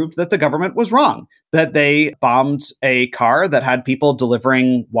that proved that the government was wrong, that they bombed a car that had people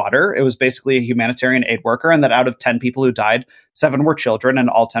delivering water. It was basically a humanitarian aid worker, and that out of 10 people who died, 7 were children and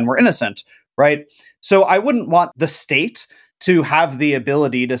all 10 were innocent, right? So I wouldn't want the state to have the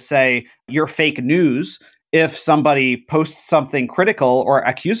ability to say you're fake news if somebody posts something critical or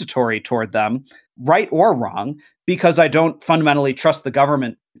accusatory toward them, right or wrong, because I don't fundamentally trust the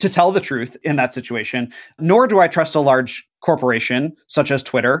government to tell the truth in that situation, nor do I trust a large corporation such as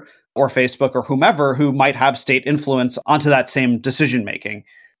Twitter or Facebook or whomever who might have state influence onto that same decision making.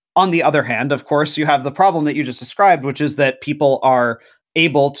 On the other hand, of course, you have the problem that you just described, which is that people are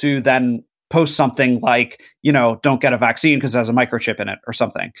able to then post something like, don't get a vaccine because it has a microchip in it or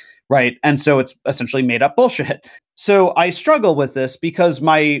something, right? And so it's essentially made up bullshit. So I struggle with this because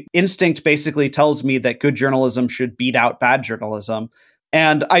my instinct basically tells me that good journalism should beat out bad journalism.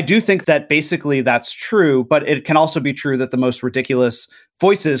 And I do think that basically that's true, but it can also be true that the most ridiculous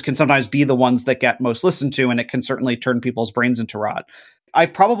voices can sometimes be the ones that get most listened to, and it can certainly turn people's brains into rot. I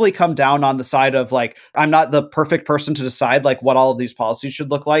probably come down on the side of I'm not the perfect person to decide what all of these policies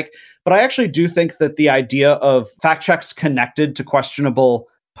should look like, but I actually do think that the idea of fact checks connected to questionable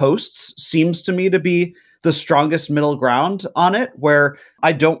posts seems to me to be the strongest middle ground on it, where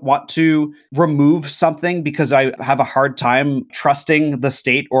I don't want to remove something because I have a hard time trusting the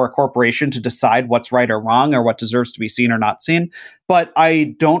state or a corporation to decide what's right or wrong or what deserves to be seen or not seen. But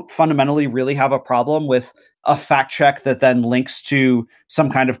I don't fundamentally really have a problem with a fact check that then links to some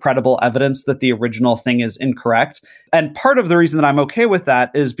kind of credible evidence that the original thing is incorrect. And part of the reason that I'm okay with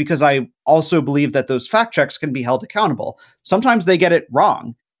that is because I also believe that those fact checks can be held accountable. Sometimes they get it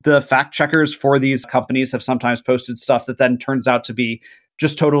wrong. The fact checkers for these companies have sometimes posted stuff that then turns out to be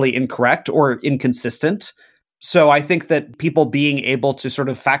just totally incorrect or inconsistent. So I think that people being able to sort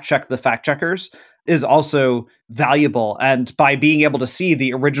of fact check the fact checkers is also valuable. And by being able to see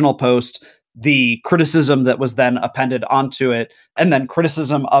the original post, the criticism that was then appended onto it, and then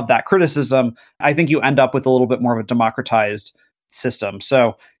criticism of that criticism, I think you end up with a little bit more of a democratized system.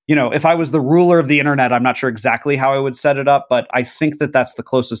 So, if I was the ruler of the internet, I'm not sure exactly how I would set it up, but I think that that's the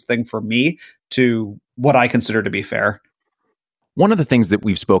closest thing for me to what I consider to be fair. One of the things that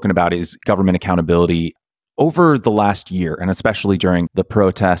we've spoken about is government accountability. Over the last year, and especially during the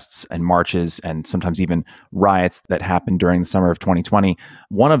protests and marches and sometimes even riots that happened during the summer of 2020,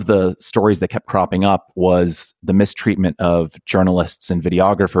 one of the stories that kept cropping up was the mistreatment of journalists and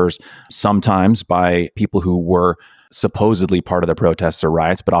videographers, sometimes by people who were supposedly part of the protests or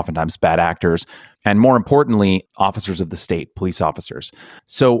riots, but oftentimes bad actors, and more importantly, officers of the state, police officers.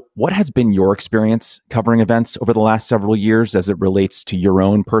 So what has been your experience covering events over the last several years as it relates to your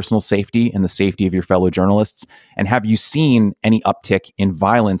own personal safety and the safety of your fellow journalists? And have you seen any uptick in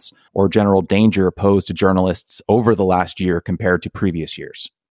violence or general danger posed to journalists over the last year compared to previous years?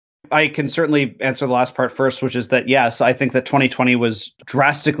 I can certainly answer the last part first, which is that, yes, I think that 2020 was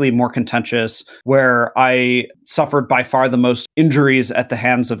drastically more contentious, where I suffered by far the most injuries at the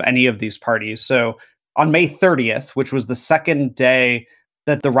hands of any of these parties. So on May 30th, which was the second day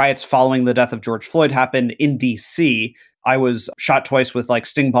that the riots following the death of George Floyd happened in DC, I was shot twice with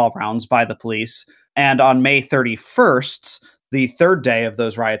sting ball rounds by the police. And on May 31st, the third day of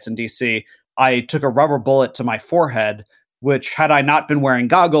those riots in DC, I took a rubber bullet to my forehead, which, had I not been wearing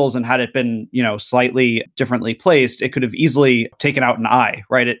goggles and had it been, slightly differently placed, it could have easily taken out an eye,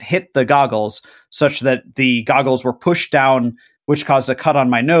 right? It hit the goggles such that the goggles were pushed down, which caused a cut on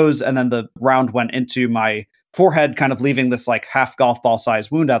my nose. And then the round went into my forehead, kind of leaving this half golf ball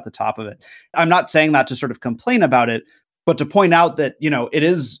size wound at the top of it. I'm not saying that to sort of complain about it, but to point out that, it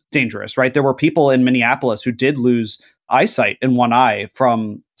is dangerous, right? There were people in Minneapolis who did lose eyesight in one eye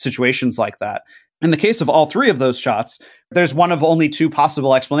from situations like that. In the case of all three of those shots, there's one of only two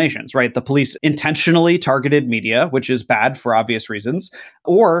possible explanations, right? The police intentionally targeted media, which is bad for obvious reasons,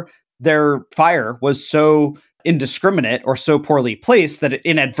 or their fire was so indiscriminate or so poorly placed that it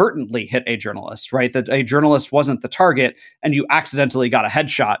inadvertently hit a journalist, right? That a journalist wasn't the target and you accidentally got a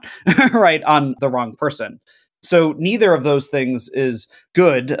headshot, right, on the wrong person. So neither of those things is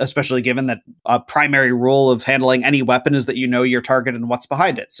good, especially given that a primary rule of handling any weapon is that you know your target and what's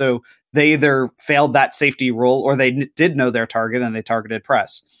behind it. So they either failed that safety rule or they did know their target and they targeted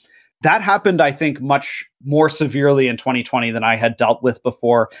press. That happened, I think, much more severely in 2020 than I had dealt with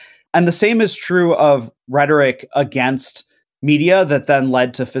before. And the same is true of rhetoric against media that then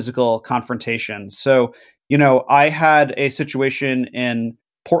led to physical confrontation. So, I had a situation in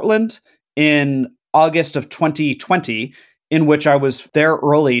Portland in August of 2020 in which I was there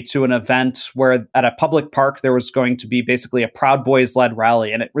early to an event where at a public park there was going to be basically a Proud Boys led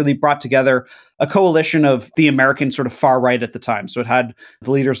rally. And it really brought together a coalition of the American sort of far right at the time. So it had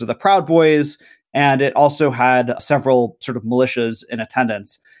the leaders of the Proud Boys, and it also had several sort of militias in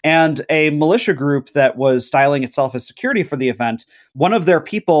attendance. And a militia group that was styling itself as security for the event, one of their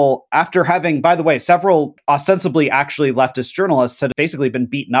people, after having, by the way, several ostensibly actually leftist journalists had basically been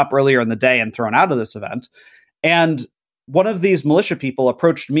beaten up earlier in the day and thrown out of this event. And one of these militia people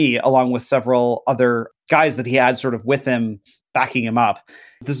approached me along with several other guys that he had sort of with him, backing him up.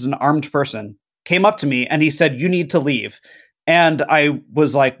 This is an armed person, came up to me and he said, "You need to leave." And I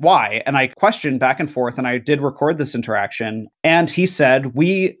was like, why? And I questioned back and forth, and I did record this interaction. And he said,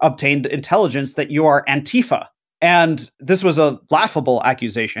 "We obtained intelligence that you are Antifa." And this was a laughable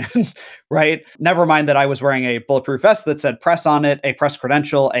accusation, right? Never mind that I was wearing a bulletproof vest that said press on it, a press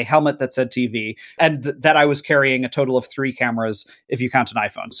credential, a helmet that said TV, and that I was carrying a total of 3 cameras if you count an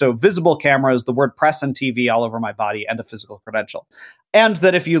iPhone. So visible cameras, the word press and TV all over my body, and a physical credential. And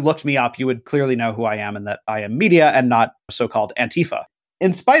that if you looked me up, you would clearly know who I am and that I am media and not so-called Antifa.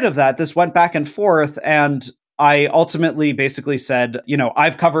 In spite of that, this went back and forth, and I ultimately basically said,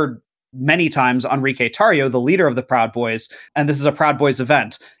 I've covered many times Enrique Tarrio, the leader of the Proud Boys, and this is a Proud Boys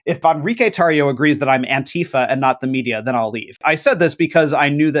event. If Enrique Tarrio agrees that I'm Antifa and not the media, then I'll leave. I said this because I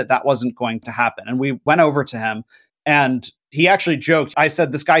knew that that wasn't going to happen. And we went over to him and he actually joked. I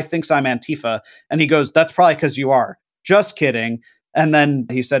said, "This guy thinks I'm Antifa." And he goes, "That's probably because you are." Just kidding. And then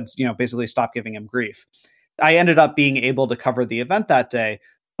he said, basically stop giving him grief. I ended up being able to cover the event that day.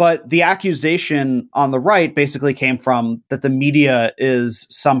 But the accusation on the right basically came from that the media is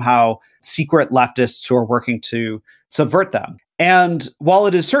somehow secret leftists who are working to subvert them. And while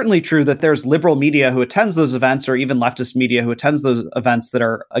it is certainly true that there's liberal media who attends those events, or even leftist media who attends those events that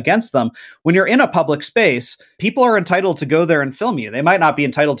are against them, when you're in a public space, people are entitled to go there and film you. They might not be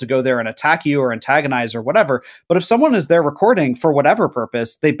entitled to go there and attack you or antagonize or whatever, but if someone is there recording for whatever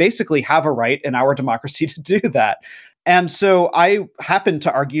purpose, they basically have a right in our democracy to do that. And so I happen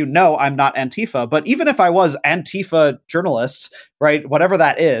to argue, no, I'm not Antifa. But even if I was Antifa journalist, right, whatever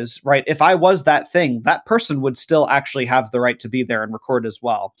that is, right, if I was that thing, that person would still actually have the right to be there and record as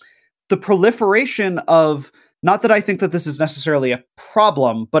well. The proliferation of, not that I think that this is necessarily a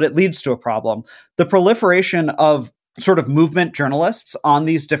problem, but it leads to a problem. The proliferation of sort of movement journalists on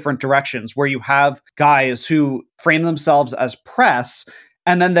these different directions, where you have guys who frame themselves as press,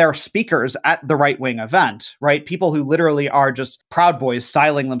 and then they're speakers at the right-wing event, right? People who literally are just Proud Boys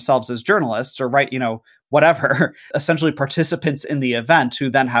styling themselves as journalists or whatever, essentially participants in the event who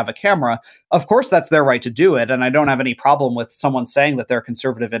then have a camera. Of course, that's their right to do it. And I don't have any problem with someone saying that they're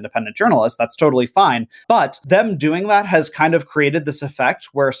conservative independent journalists. That's totally fine. But them doing that has kind of created this effect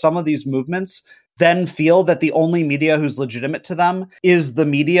where some of these movements then feel that the only media who's legitimate to them is the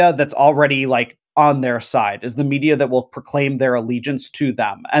media that's already on their side, is the media that will proclaim their allegiance to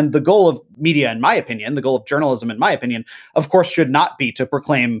them. And the goal of media, in my opinion, the goal of journalism, in my opinion, of course, should not be to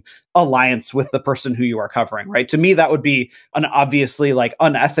proclaim alliance with the person who you are covering, right? To me, that would be an obviously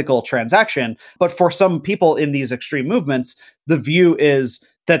unethical transaction. But for some people in these extreme movements, the view is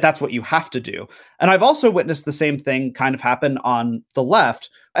that that's what you have to do. And I've also witnessed the same thing kind of happen on the left.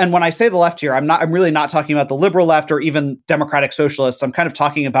 And when I say the left here, I'm really not talking about the liberal left or even democratic socialists. I'm kind of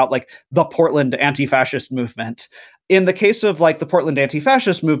talking about the Portland anti-fascist movement. In the case of the Portland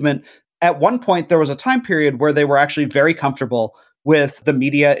anti-fascist movement, at one point there was a time period where they were actually very comfortable with the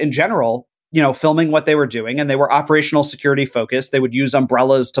media in general, filming what they were doing, and they were operational security focused. They would use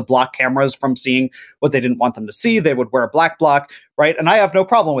umbrellas to block cameras from seeing what they didn't want them to see. They would wear a black block, right? And I have no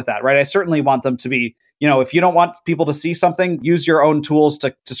problem with that, right? I certainly want them to be, if you don't want people to see something, use your own tools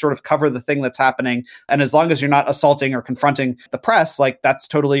to sort of cover the thing that's happening. And as long as you're not assaulting or confronting the press, that's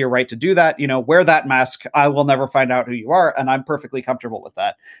totally your right to do that. Wear that mask. I will never find out who you are. And I'm perfectly comfortable with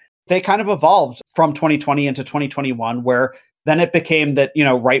that. They kind of evolved from 2020 into 2021, where then it became that,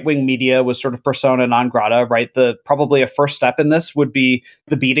 right-wing media was sort of persona non grata, right? Probably a first step in this would be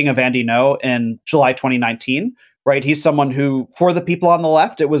the beating of Andy Ngo in July 2019, right? He's someone who, for the people on the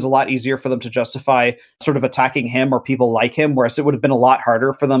left, it was a lot easier for them to justify sort of attacking him or people like him, whereas it would have been a lot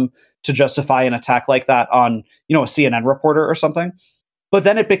harder for them to justify an attack like that on, a CNN reporter or something. But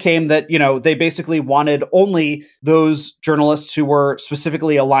then it became that, they basically wanted only those journalists who were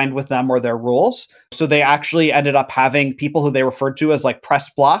specifically aligned with them or their rules. So they actually ended up having people who they referred to as like press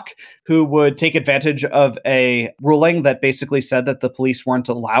block, who would take advantage of a ruling that basically said that the police weren't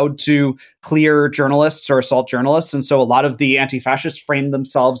allowed to clear journalists or assault journalists. And so a lot of the anti-fascists framed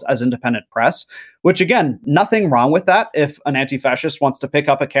themselves as independent press, which again, nothing wrong with that. If an anti-fascist wants to pick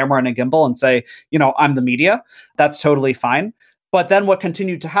up a camera and a gimbal and say, I'm the media, that's totally fine. But then what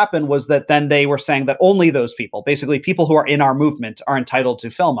continued to happen was that then they were saying that only those people, basically people who are in our movement, are entitled to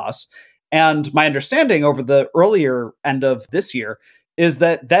film us. And my understanding over the earlier end of this year is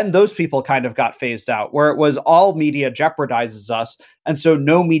that then those people kind of got phased out, where it was all media jeopardizes us. And so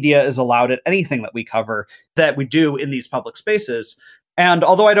no media is allowed at anything that we cover, that we do in these public spaces. And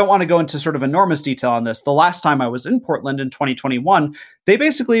although I don't want to go into sort of enormous detail on this, the last time I was in Portland in 2021, they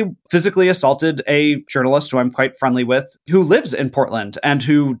basically physically assaulted a journalist who I'm quite friendly with, who lives in Portland and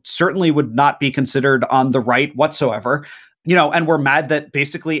who certainly would not be considered on the right whatsoever. And we're mad that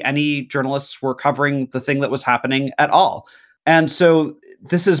basically any journalists were covering the thing that was happening at all. And so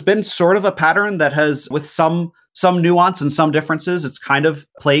this has been sort of a pattern that has, with some nuance and some differences, it's kind of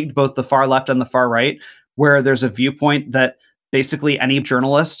plagued both the far left and the far right, where there's a viewpoint that basically any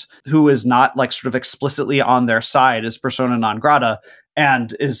journalist who is not like sort of explicitly on their side is persona non grata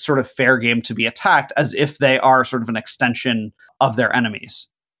and is sort of fair game to be attacked, as if they are sort of an extension of their enemies.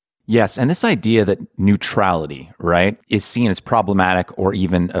 Yes, and this idea that neutrality, right, is seen as problematic or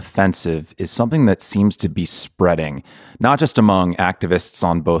even offensive is something that seems to be spreading, not just among activists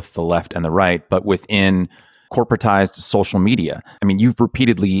on both the left and the right, but within corporatized social media. I mean, you've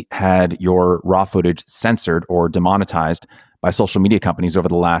repeatedly had your raw footage censored or demonetized by social media companies over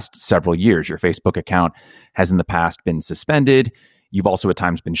the last several years. Your Facebook account has in the past been suspended. You've also at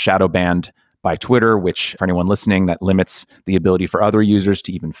times been shadow banned by Twitter, which, for anyone listening, that limits the ability for other users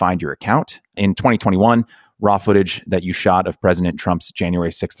to even find your account. In 2021, raw footage that you shot of President Trump's January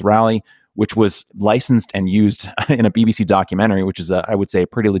 6th rally, which was licensed and used in a BBC documentary, which is, I would say, a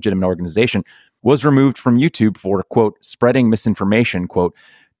pretty legitimate organization, was removed from YouTube for, quote, spreading misinformation, quote,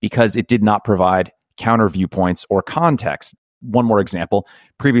 because it did not provide counter viewpoints or context. One more example.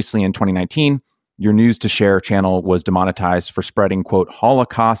 Previously in 2019, your News to Share channel was demonetized for spreading, quote,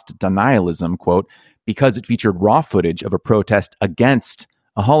 Holocaust denialism, quote, because it featured raw footage of a protest against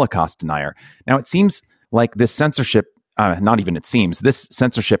a Holocaust denier. Now, it seems like this censorship, this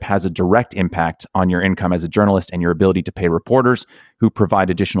censorship has a direct impact on your income as a journalist and your ability to pay reporters who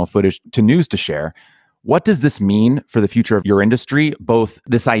provide additional footage to News to Share. What does this mean for the future of your industry? Both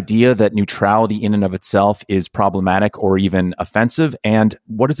this idea that neutrality in and of itself is problematic or even offensive, and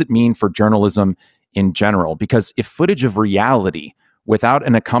what does it mean for journalism in general? Because if footage of reality without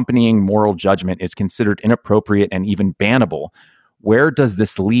an accompanying moral judgment is considered inappropriate and even bannable, where does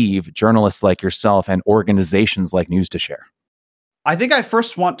this leave journalists like yourself and organizations like News to Share? I think I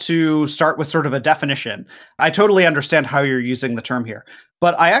first want to start with sort of a definition. I totally understand how you're using the term here,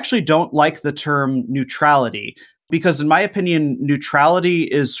 but I actually don't like the term neutrality because, in my opinion, neutrality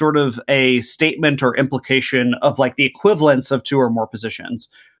is sort of a statement or implication of like the equivalence of two or more positions,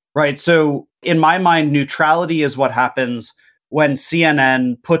 right? So in my mind, neutrality is what happens when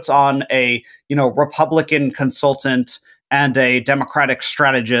CNN puts on a, Republican consultant and a Democratic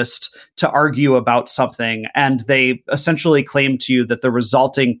strategist to argue about something, and they essentially claim to you that the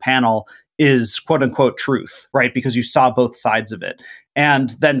resulting panel is quote unquote truth, right? Because you saw both sides of it.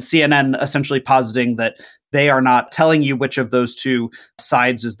 And then CNN essentially positing that they are not telling you which of those two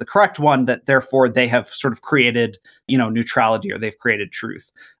sides is the correct one, that therefore they have sort of created, neutrality, or they've created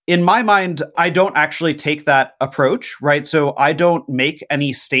truth. In my mind, I don't actually take that approach, right? So I don't make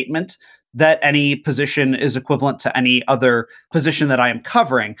any statement that any position is equivalent to any other position that I am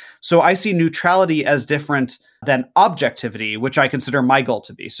covering. So I see neutrality as different than objectivity, which I consider my goal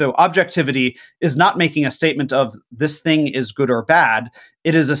to be. So objectivity is not making a statement of this thing is good or bad.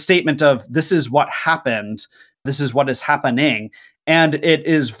 It is a statement of this is what happened, this is what is happening. And it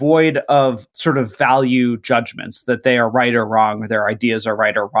is void of sort of value judgments that they are right or wrong, or their ideas are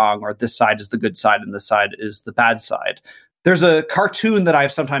right or wrong, or this side is the good side and this side is the bad side. There's a cartoon that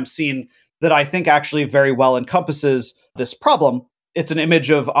I've sometimes seen that I think actually very well encompasses this problem. It's an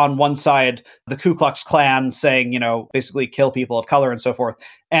image of, on one side, the Ku Klux Klan saying, basically kill people of color and so forth.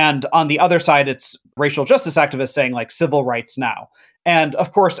 And on the other side, it's racial justice activists saying like civil rights now. And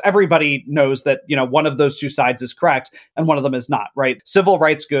of course, everybody knows that, one of those two sides is correct and one of them is not, right? Civil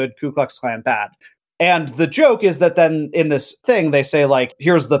rights good, Ku Klux Klan bad. And the joke is that then in this thing, they say, like,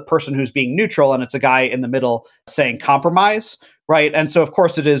 here's the person who's being neutral, and it's a guy in the middle saying compromise, right? And so, of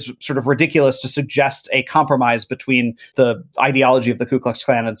course, it is sort of ridiculous to suggest a compromise between the ideology of the Ku Klux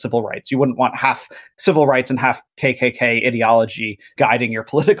Klan and civil rights. You wouldn't want half civil rights and half KKK ideology guiding your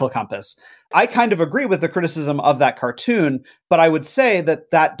political compass. I kind of agree with the criticism of that cartoon, but I would say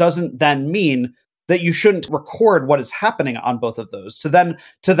that that doesn't then mean that you shouldn't record what is happening on both of those, to then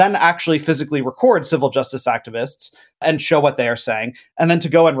actually physically record civil justice activists and show what they are saying, and then to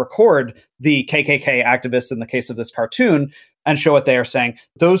go and record the KKK activists in the case of this cartoon and show what they are saying.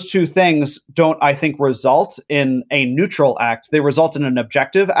 Those two things don't, I think, result in a neutral act. They result in an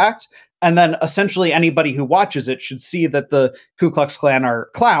objective act. And then essentially anybody who watches it should see that the Ku Klux Klan are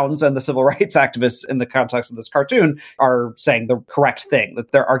clowns and the civil rights activists in the context of this cartoon are saying the correct thing,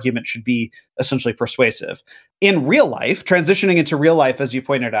 that their argument should be essentially persuasive. In real life, transitioning into real life, as you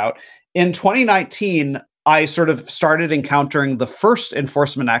pointed out, in 2019, I sort of started encountering the first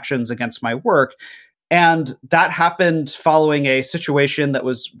enforcement actions against my work. And that happened following a situation that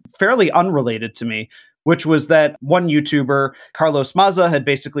was fairly unrelated to me, which was that one YouTuber, Carlos Maza, had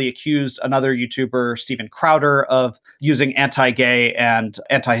basically accused another YouTuber, Steven Crowder, of using anti-gay and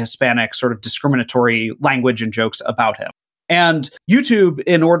anti-Hispanic sort of discriminatory language and jokes about him. And YouTube,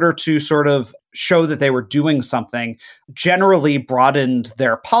 in order to sort of show that they were doing something, generally broadened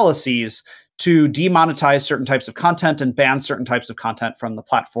their policies to demonetize certain types of content and ban certain types of content from the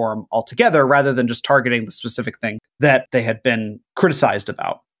platform altogether, rather than just targeting the specific thing that they had been criticized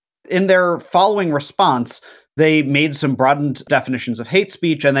about. In their following response, they made some broadened definitions of hate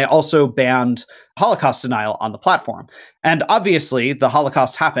speech, and they also banned Holocaust denial on the platform. And obviously, the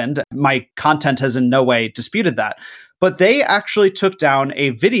Holocaust happened. My content has in no way disputed that. But they actually took down a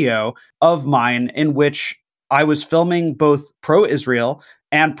video of mine in which I was filming both pro-Israel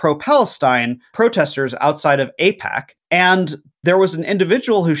and pro-Palestine protesters outside of AIPAC. And there was an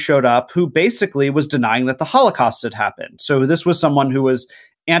individual who showed up who basically was denying that the Holocaust had happened. So this was someone who was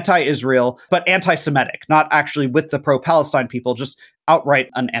anti-Israel, but anti-Semitic, not actually with the pro-Palestine people, just outright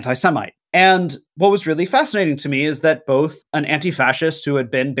an anti-Semite. And what was really fascinating to me is that both an anti-fascist who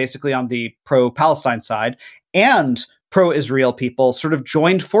had been basically on the pro-Palestine side and pro-Israel people sort of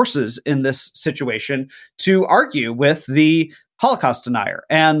joined forces in this situation to argue with the Holocaust denier.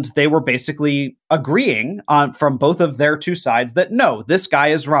 And they were basically agreeing on from both of their two sides that no, this guy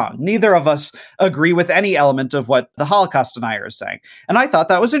is wrong. Neither of us agree with any element of what the Holocaust denier is saying. And I thought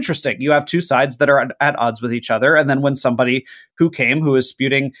that was interesting. You have two sides that are at odds with each other. And then when somebody who is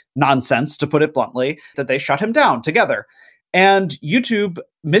spewing nonsense, to put it bluntly, that they shut him down together. And YouTube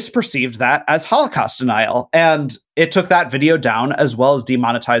misperceived that as Holocaust denial. And it took that video down, as well as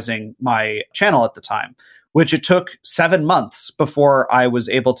demonetizing my channel at the time, which it took 7 months before I was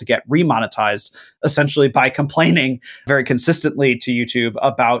able to get remonetized, essentially by complaining very consistently to YouTube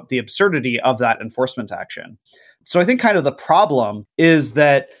about the absurdity of that enforcement action. So I think kind of the problem is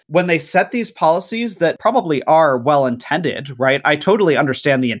that when they set these policies that probably are well-intended, right? I totally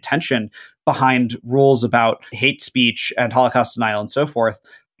understand the intention behind rules about hate speech and Holocaust denial and so forth.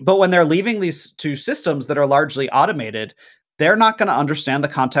 But when they're leaving these two systems that are largely automated, they're not going to understand the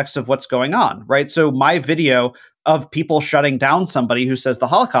context of what's going on, right? So my video of people shutting down somebody who says the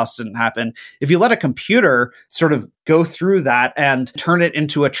Holocaust didn't happen, if you let a computer sort of go through that and turn it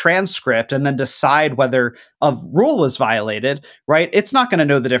into a transcript and then decide whether a rule was violated, right? It's not going to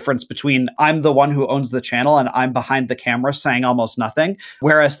know the difference between I'm the one who owns the channel and I'm behind the camera saying almost nothing,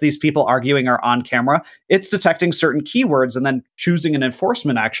 whereas these people arguing are on camera. It's detecting certain keywords and then choosing an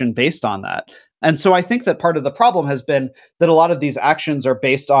enforcement action based on that. And so I think that part of the problem has been that a lot of these actions are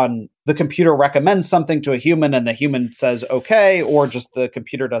based on the computer recommends something to a human and the human says, okay, or just the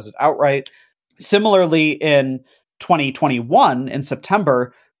computer does it outright. Similarly, in 2021, in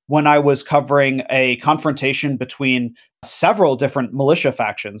September, when I was covering a confrontation between several different militia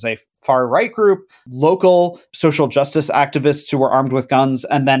factions, a far-right group, local social justice activists who were armed with guns,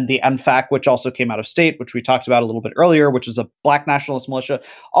 and then the NFAC, which also came out of state, which we talked about a little bit earlier, which is a Black nationalist militia.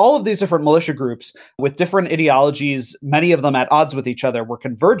 All of these different militia groups with different ideologies, many of them at odds with each other, were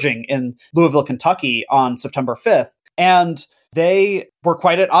converging in Louisville, Kentucky on September 5th. And they were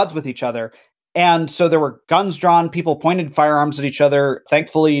quite at odds with each other. And so there were guns drawn, people pointed firearms at each other.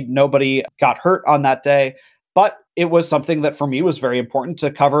 Thankfully, nobody got hurt on that day. But it was something that for me was very important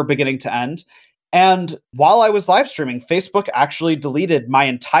to cover beginning to end. And while I was live streaming, Facebook actually deleted my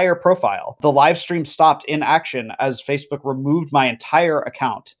entire profile. The live stream stopped in action as Facebook removed my entire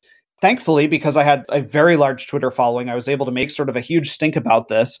account. Thankfully, because I had a very large Twitter following, I was able to make sort of a huge stink about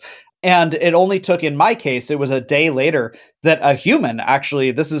this. And it only took, in my case, it was a day later that a human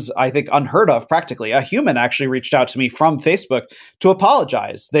actually, this is, I think, unheard of practically, a human actually reached out to me from Facebook to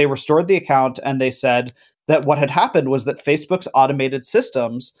apologize. They restored the account and they said that what had happened was that Facebook's automated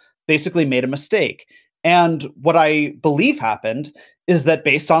systems basically made a mistake. And what I believe happened is that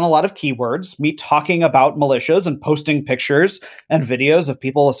based on a lot of keywords, me talking about militias and posting pictures and videos of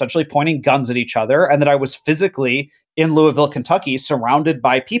people essentially pointing guns at each other, and that I was physically in Louisville, Kentucky, surrounded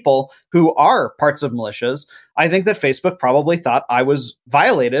by people who are parts of militias, I think that Facebook probably thought I was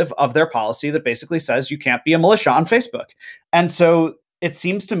violative of their policy that basically says you can't be a militia on Facebook. And so it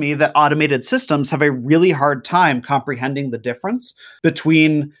seems to me that automated systems have a really hard time comprehending the difference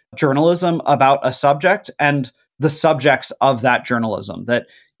between journalism about a subject and the subjects of that journalism. That,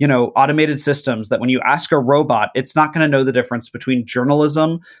 automated systems, that when you ask a robot, it's not going to know the difference between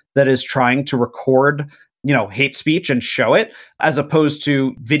journalism that is trying to record hate speech and show it, as opposed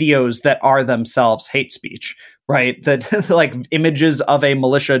to videos that are themselves hate speech, right? That like images of a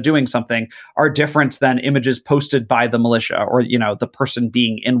militia doing something are different than images posted by the militia or, the person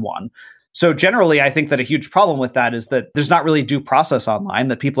being in one. So generally, I think that a huge problem with that is that there's not really due process online,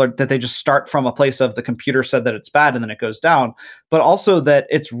 that that they just start from a place of the computer said that it's bad and then it goes down, but also that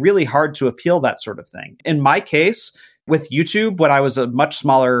it's really hard to appeal that sort of thing. In my case, with YouTube, when I was a much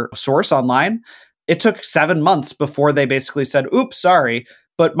smaller source online, it took 7 months before they basically said, oops, sorry,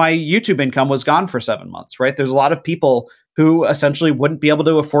 but my YouTube income was gone for 7 months, right? There's a lot of people who essentially wouldn't be able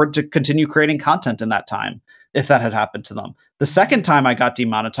to afford to continue creating content in that time if that had happened to them. The second time I got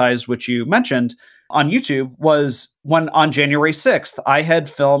demonetized, which you mentioned on YouTube, was when on January 6th, I had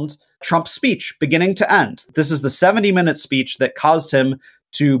filmed Trump's speech beginning to end. This is the 70-minute speech that caused him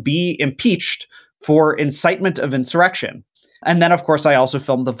to be impeached for incitement of insurrection. And then, of course, I also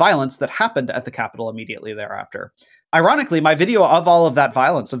filmed the violence that happened at the Capitol immediately thereafter. Ironically, my video of all of that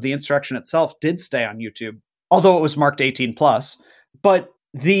violence, of the insurrection itself, did stay on YouTube, although it was marked 18 plus. But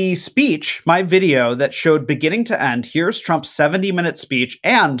the speech, my video that showed beginning to end, here's Trump's 70-minute speech,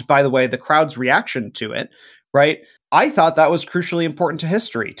 and by the way, the crowd's reaction to it, right? I thought that was crucially important to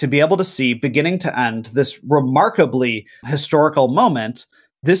history, to be able to see beginning to end this remarkably historical moment.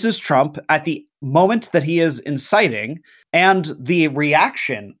 This is Trump at the moment that he is inciting, and the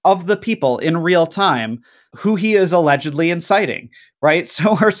reaction of the people in real time who he is allegedly inciting, right?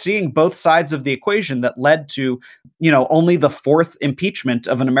 So we're seeing both sides of the equation that led to, only the fourth impeachment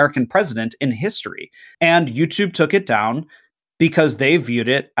of an American president in history. And YouTube took it down because they viewed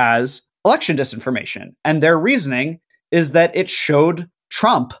it as election disinformation. And their reasoning is that it showed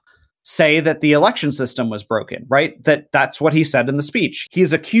Trump say that the election system was broken, right? That's what he said in the speech. He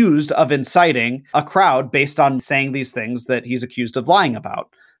is accused of inciting a crowd based on saying these things that he's accused of lying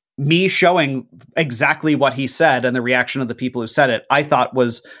about. Me showing exactly what he said and the reaction of the people who said it, I thought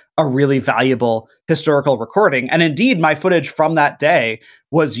was a really valuable historical recording. And indeed, my footage from that day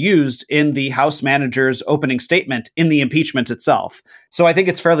was used in the House manager's opening statement in the impeachment itself. So I think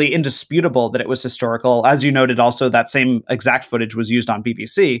it's fairly indisputable that it was historical. As you noted, also, that same exact footage was used on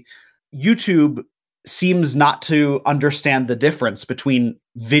BBC. YouTube seems not to understand the difference between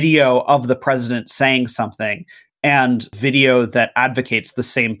video of the president saying something and video that advocates the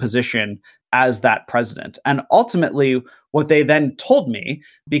same position as that president. And ultimately, what they then told me,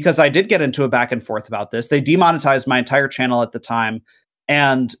 because I did get into a back and forth about this, they demonetized my entire channel at the time.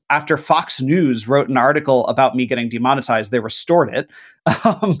 And after Fox News wrote an article about me getting demonetized, they restored it.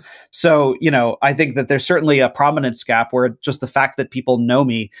 So, I think that there's certainly a prominence gap where just the fact that people know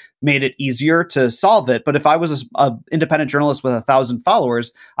me made it easier to solve it. But if I was an independent journalist with 1,000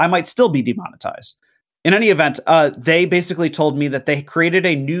 followers, I might still be demonetized. In any event, they basically told me that they created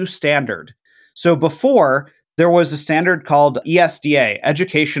a new standard. So before, there was a standard called ESDA,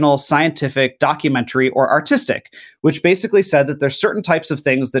 Educational, Scientific, Documentary, or Artistic, which basically said that there's certain types of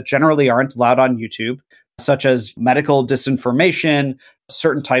things that generally aren't allowed on YouTube, such as medical disinformation,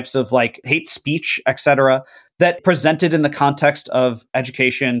 certain types of hate speech, etc., that presented in the context of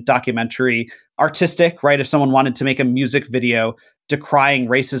education, documentary, artistic, right? If someone wanted to make a music video decrying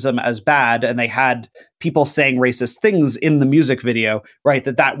racism as bad and they had people saying racist things in the music video, right,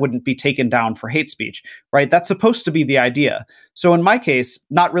 that wouldn't be taken down for hate speech, right? That's supposed to be the idea. So in my case,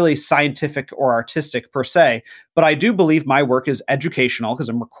 not really scientific or artistic per se, but I do believe my work is educational because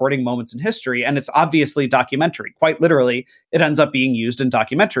I'm recording moments in history, and it's obviously documentary. Quite literally, it ends up being used in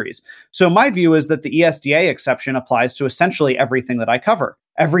documentaries. So my view is that the ESDA exception applies to essentially everything that I cover.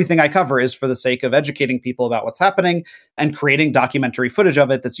 Everything I cover is for the sake of educating people about what's happening and creating documentary footage of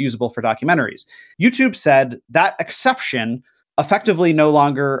it that's usable for documentaries. YouTube said that exception effectively no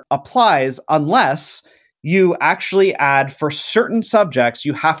longer applies unless you actually add, for certain subjects,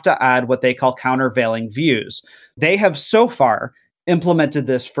 you have to add what they call countervailing views. They have so far implemented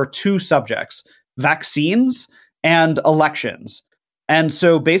this for two subjects: vaccines and elections. And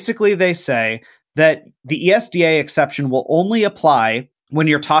so basically, they say that the ESDA exception will only apply when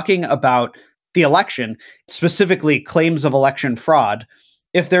you're talking about the election, specifically claims of election fraud,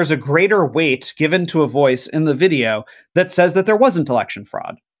 if there's a greater weight given to a voice in the video that says that there wasn't election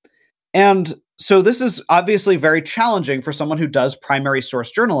fraud. And so this is obviously very challenging for someone who does primary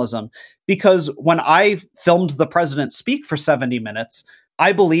source journalism, because when I filmed the president speak for 70 minutes,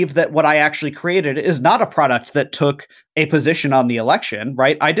 I believe that what I actually created is not a product that took a position on the election,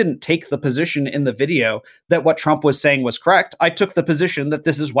 right? I didn't take the position in the video that what Trump was saying was correct. I took the position that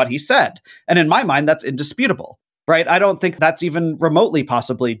this is what he said. And in my mind, that's indisputable, right? I don't think that's even remotely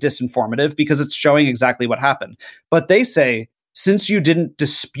possibly disinformative, because it's showing exactly what happened. But they say, since you didn't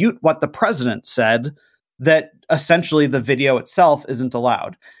dispute what the president said, that essentially the video itself isn't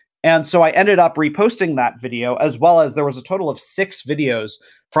allowed. And so I ended up reposting that video, as well as there was a total of 6 videos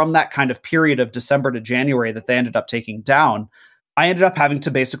from that kind of period of December to January that they ended up taking down. I ended up having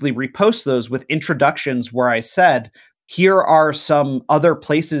to basically repost those with introductions where I said, here are some other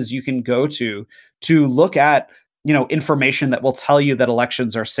places you can go to look at, information that will tell you that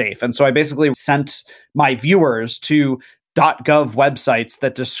elections are safe. And so I basically sent my viewers to .gov websites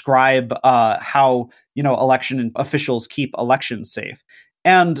that describe how, election officials keep elections safe.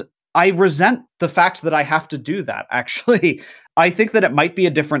 And I resent the fact that I have to do that, actually. I think that it might be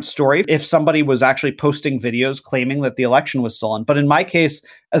a different story if somebody was actually posting videos claiming that the election was stolen. But in my case,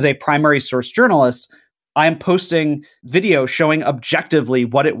 as a primary source journalist, I'm posting video showing objectively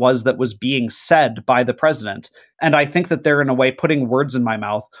what it was that was being said by the president. And I think that they're, in a way, putting words in my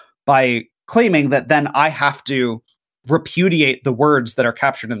mouth by claiming that then I have to repudiate the words that are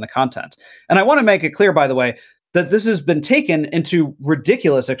captured in the content. And I want to make it clear, by the way, that this has been taken into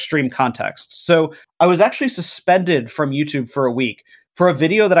ridiculous extreme contexts. So I was actually suspended from YouTube for a week for a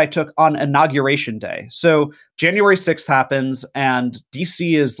video that I took on Inauguration Day. So January 6th happens and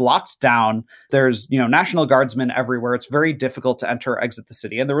DC is locked down. There's, National Guardsmen everywhere. It's very difficult to enter or exit the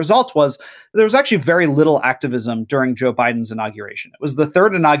city. And the result was there was actually very little activism during Joe Biden's inauguration. It was the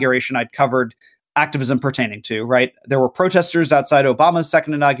third inauguration I'd covered activism pertaining to, right? There were protesters outside Obama's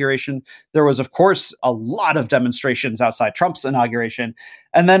second inauguration. There was, of course, a lot of demonstrations outside Trump's inauguration.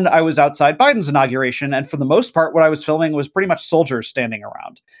 And then I was outside Biden's inauguration. And for the most part, what I was filming was pretty much soldiers standing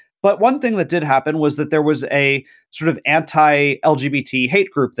around. But one thing that did happen was that there was a sort of anti-LGBT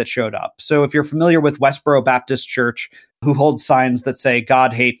hate group that showed up. So if you're familiar with Westboro Baptist Church, who holds signs that say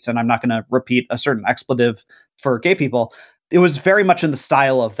God hates, and I'm not going to repeat a certain expletive for gay people, it was very much in the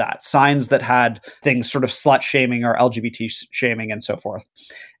style of that, signs that had things sort of slut shaming or LGBT shaming and so forth.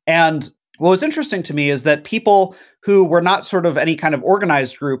 And what was interesting to me is that people who were not sort of any kind of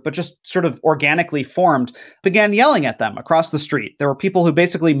organized group, but just sort of organically formed, began yelling at them across the street. There were people who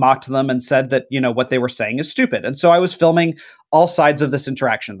basically mocked them and said that, what they were saying is stupid. And so I was filming all sides of this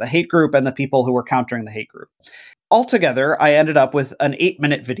interaction, the hate group and the people who were countering the hate group. Altogether, I ended up with an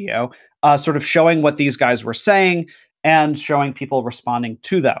 8-minute video sort of showing what these guys were saying and showing people responding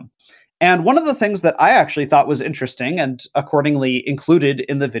to them. And one of the things that I actually thought was interesting and accordingly included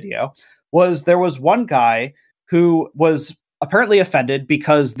in the video was there was one guy who was apparently offended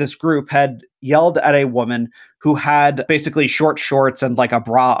because this group had yelled at a woman who had basically short shorts and like a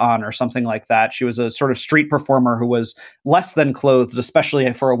bra on or something like that. She was a sort of street performer who was less than clothed,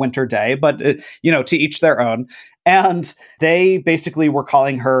 especially for a winter day, but to each their own. And they basically were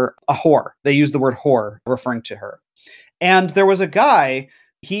calling her a whore. They used the word whore referring to her. And there was a guy,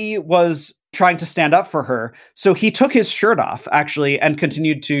 he was trying to stand up for her. So he took his shirt off, actually, and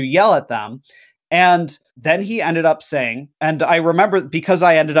continued to yell at them. And then he ended up saying, and I remember because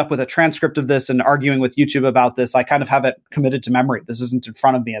I ended up with a transcript of this and arguing with YouTube about this, I kind of have it committed to memory. This isn't in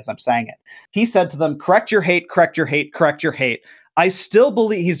front of me as I'm saying it. He said to them, correct your hate, correct your hate, correct your hate. I still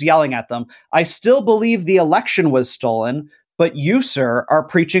believe, he's yelling at them, I still believe the election was stolen, but you, sir, are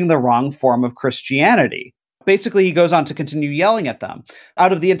preaching the wrong form of Christianity. Basically, he goes on to continue yelling at them.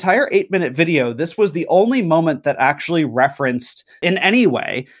 Out of the entire 8-minute video, this was the only moment that actually referenced in any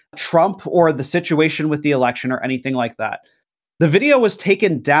way Trump or the situation with the election or anything like that. The video was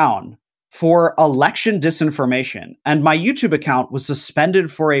taken down for election disinformation, and my YouTube account was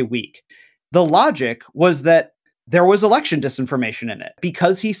suspended for a week. The logic was that there was election disinformation in it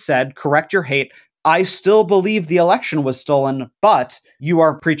because he said, correct your hate. I still believe the election was stolen, but you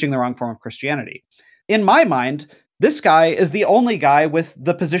are preaching the wrong form of Christianity. In my mind, this guy is the only guy with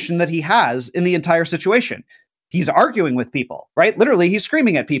the position that he has in the entire situation. he's arguing with people, right? Literally, he's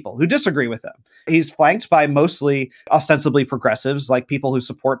screaming at people who disagree with him. He's flanked by mostly ostensibly progressives, like people who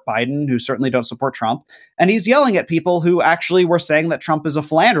support Biden, who certainly don't support Trump. And he's yelling at people who actually were saying that Trump is a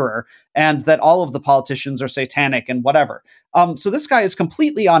philanderer and that all of the politicians are satanic and whatever. So this guy is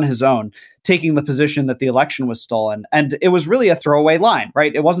completely on his own, taking the position that the election was stolen. And it was really a throwaway line,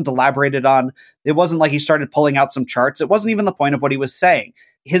 right? It wasn't elaborated on. It wasn't like he started pulling out some charts. It wasn't even the point of what he was saying.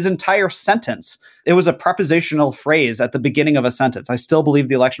 His entire sentence, it was a prepositional phrase at the beginning of a sentence. I still believe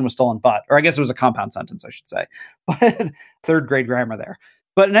the election was stolen, but, or I guess it was a compound sentence, I should say, but third grade grammar there.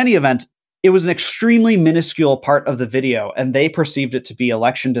 But in any event, it was an extremely minuscule part of the video, and they perceived it to be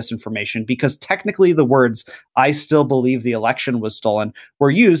election disinformation because technically the words, "I still believe the election was stolen,"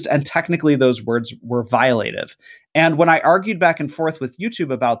 were used, and technically those words were violative. And when I argued back and forth with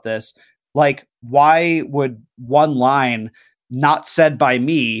YouTube about this, like, why would one line not said by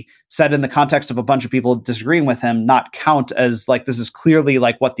me, said in the context of a bunch of people disagreeing with him, not count as like, this is clearly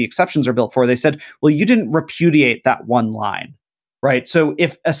like what the exceptions are built for? They said, well, you didn't repudiate that one line, right? So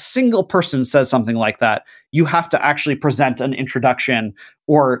if a single person says something like that, you have to actually present an introduction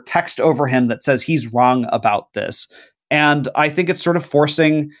or text over him that says he's wrong about this. And I think it's sort of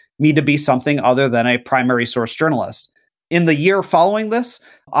forcing me to be something other than a primary source journalist. In the year following this,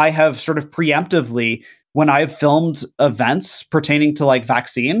 I have sort of preemptively, when I've filmed events pertaining to like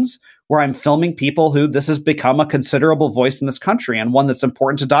vaccines, where I'm filming people who this has become a considerable voice in this country and one that's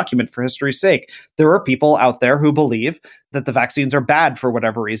important to document for history's sake. There are people out there who believe that the vaccines are bad for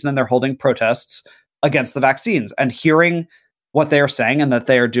whatever reason, and they're holding protests against the vaccines. And hearing what they are saying and that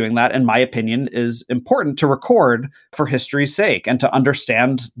they are doing that, in my opinion, is important to record for history's sake and to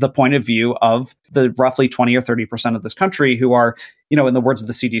understand the point of view of the roughly 20 or 30% of this country who are, you know, in the words of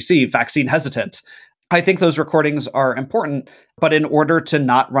the CDC, vaccine hesitant. I think those recordings are important, but in order to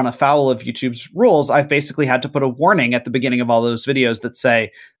not run afoul of YouTube's rules, I've basically had to put a warning at the beginning of all those videos that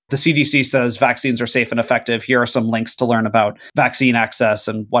say, the CDC says vaccines are safe and effective. Here are some links to learn about vaccine access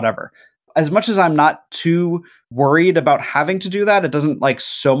and whatever. As much as I'm not too worried about having to do that, it doesn't like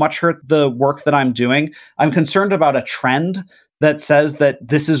so much hurt the work that I'm doing. I'm concerned about a trend that says that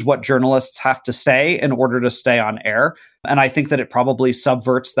this is what journalists have to say in order to stay on air. And I think that it probably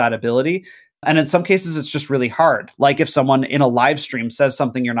subverts that ability. And in some cases, it's just really hard. Like if someone in a live stream says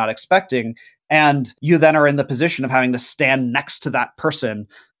something you're not expecting, and you then are in the position of having to stand next to that person,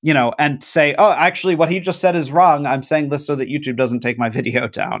 you know, and say, oh, actually, what he just said is wrong. I'm saying this so that YouTube doesn't take my video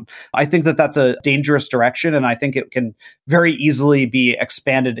down. I think that that's a dangerous direction. And I think it can very easily be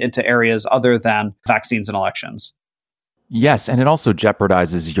expanded into areas other than vaccines and elections. Yes, and it also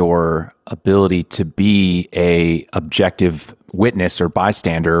jeopardizes your ability to be a objective witness or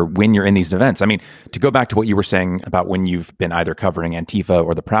bystander when you're in these events. I mean, to go back to what you were saying about when you've been either covering Antifa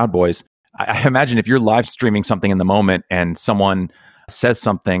or the Proud Boys, I imagine if you're live streaming something in the moment and someone says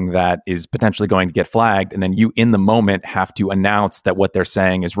something that is potentially going to get flagged, and then you in the moment have to announce that what they're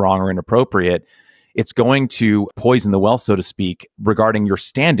saying is wrong or inappropriate, it's going to poison the well, so to speak, regarding your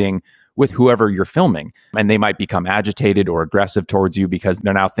standing with whoever you're filming. And they might become agitated or aggressive towards you because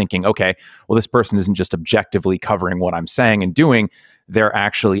they're now thinking, okay, well, this person isn't just objectively covering what I'm saying and doing, they're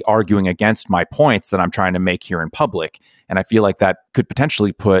actually arguing against my points that I'm trying to make here in public. And I feel like that could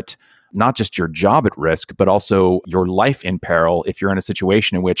potentially put not just your job at risk, but also your life in peril if you're in a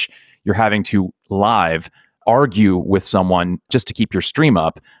situation in which you're having to live argue with someone just to keep your stream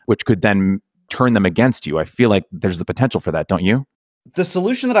up, which could then turn them against you. I feel like there's the potential for that, don't you? The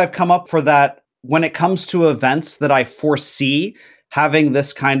solution that I've come up for that when it comes to events that I foresee having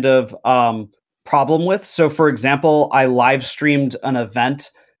this kind of problem with. So, for example, I live streamed an event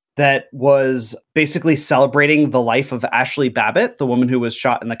that was basically celebrating the life of Ashley Babbitt, the woman who was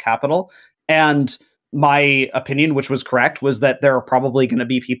shot in the Capitol. And my opinion, which was correct, was that there are probably going to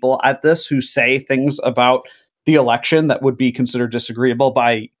be people at this who say things about the election that would be considered disagreeable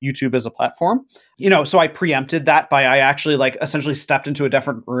by YouTube as a platform. You know, so I preempted that by I actually like essentially stepped into a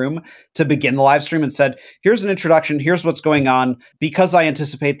different room to begin the live stream and said, here's an introduction, here's what's going on. Because I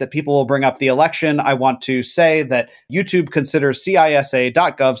anticipate that people will bring up the election, I want to say that YouTube considers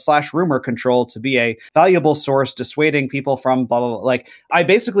CISA.gov/rumor control to be a valuable source dissuading people from blah, blah, blah. Like I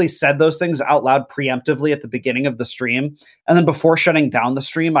basically said those things out loud preemptively at the beginning of the stream. And then before shutting down the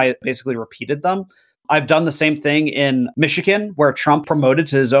stream, I basically repeated them. I've done the same thing in Michigan, where Trump promoted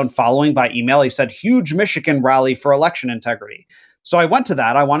to his own following by email. He said, huge Michigan rally for election integrity. So I went to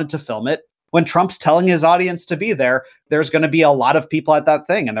that. I wanted to film it. When Trump's telling his audience to be there, there's going to be a lot of people at that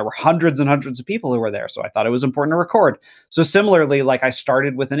thing. And there were hundreds and hundreds of people who were there. So I thought it was important to record. So similarly, like I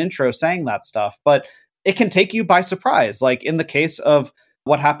started with an intro saying that stuff, but it can take you by surprise. Like in the case of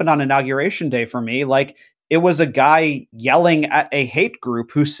what happened on Inauguration Day for me, like it was a guy yelling at a hate group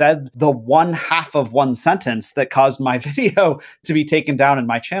who said the one half of one sentence that caused my video to be taken down and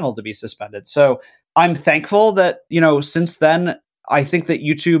my channel to be suspended. So I'm thankful that, since then, I think that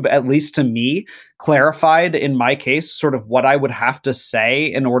YouTube, at least to me, clarified in my case sort of what I would have to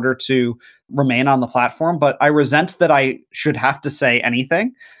say in order to remain on the platform. But I resent that I should have to say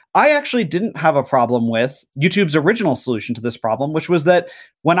anything. I actually didn't have a problem with YouTube's original solution to this problem, which was that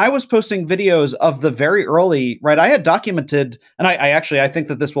when I was posting videos of the very early, right, I had documented, and I think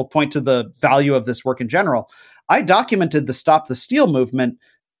that this will point to the value of this work in general. I documented the Stop the Steal movement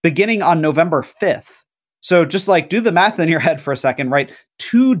beginning on November 5th. So just like do the math in your head for a second, right?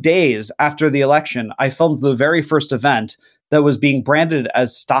 2 days after the election, I filmed the very first event that was being branded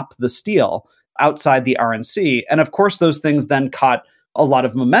as Stop the Steal outside the RNC. And of course, those things then caught a lot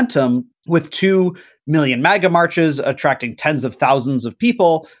of momentum with 2 million MAGA marches attracting tens of thousands of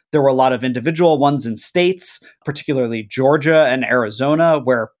people. There were a lot of individual ones in states, particularly Georgia and Arizona,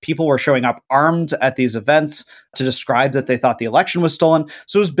 where people were showing up armed at these events to describe that they thought the election was stolen.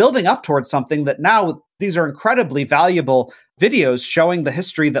 So it was building up towards something that now these are incredibly valuable videos showing the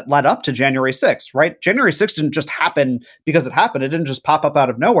history that led up to January 6th, right? January 6th didn't just happen because it happened. It didn't just pop up out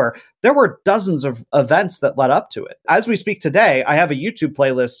of nowhere. There were dozens of events that led up to it. As we speak today, I have a YouTube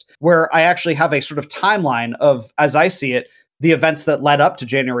playlist where I actually have a sort of timeline of, as I see it, the events that led up to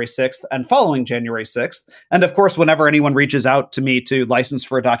January 6th and following January 6th. And of course, whenever anyone reaches out to me to license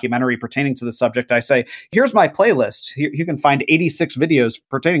for a documentary pertaining to the subject, I say, here's my playlist. Here, you can find 86 videos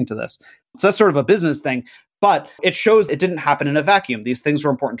pertaining to this. So that's sort of a business thing, but it shows it didn't happen in a vacuum. These things were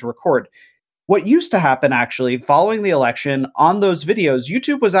important to record. What used to happen actually following the election on those videos,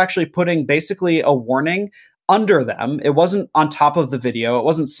 YouTube was actually putting basically a warning under them. It wasn't on top of the video. It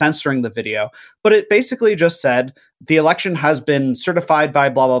wasn't censoring the video, but it basically just said the election has been certified by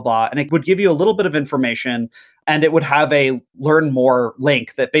blah, blah, blah. And it would give you a little bit of information, and it would have a learn more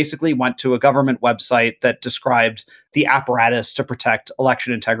link that basically went to a government website that described the apparatus to protect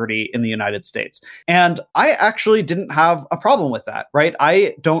election integrity in the United States. And I actually didn't have a problem with that, right?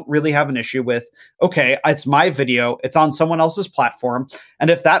 I don't really have an issue with, okay, it's my video, it's on someone else's platform. And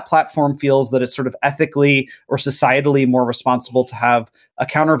if that platform feels that it's sort of ethically or societally more responsible to have a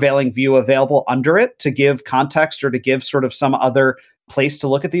countervailing view available under it to give context or to give sort of some other place to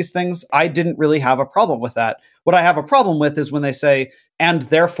look at these things, I didn't really have a problem with that. What I have a problem with is when they say, and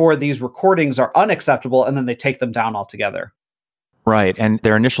therefore these recordings are unacceptable, and then they take them down altogether. Right. And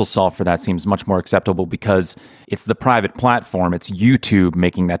their initial solve for that seems much more acceptable because it's the private platform. It's YouTube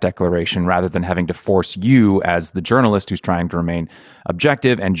making that declaration rather than having to force you as the journalist who's trying to remain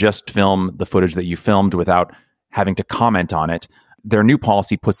objective and just film the footage that you filmed without having to comment on it. Their new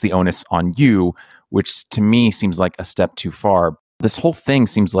policy puts the onus on you, which to me seems like a step too far. This whole thing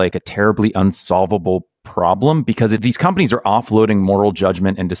seems like a terribly unsolvable problem because these companies are offloading moral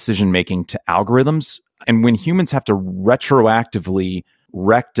judgment and decision-making to algorithms. And when humans have to retroactively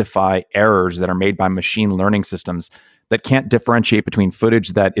rectify errors that are made by machine learning systems that can't differentiate between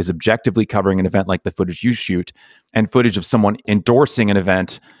footage that is objectively covering an event like the footage you shoot and footage of someone endorsing an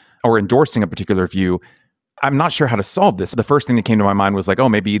event or endorsing a particular view, I'm not sure how to solve this. The first thing that came to my mind was like, oh,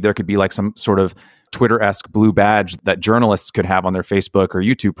 maybe there could be like some sort of Twitter-esque blue badge that journalists could have on their Facebook or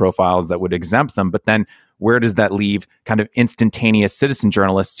YouTube profiles that would exempt them. But then where does that leave kind of instantaneous citizen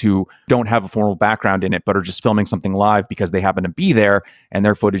journalists who don't have a formal background in it, but are just filming something live because they happen to be there and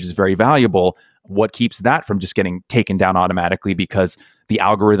their footage is very valuable? What keeps that from just getting taken down automatically because the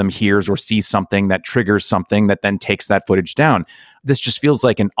algorithm hears or sees something that triggers something that then takes that footage down? This just feels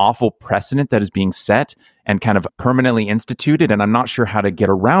like an awful precedent that is being set and kind of permanently instituted. And I'm not sure how to get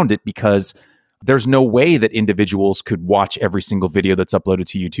around it because there's no way that individuals could watch every single video that's uploaded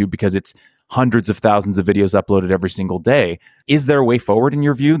to YouTube because it's hundreds of thousands of videos uploaded every single day. Is there a way forward in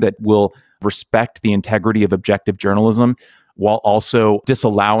your view that will respect the integrity of objective journalism while also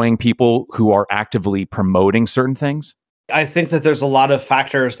disallowing people who are actively promoting certain things? I think that there's a lot of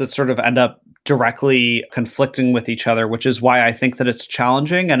factors that sort of end up directly conflicting with each other, which is why I think that it's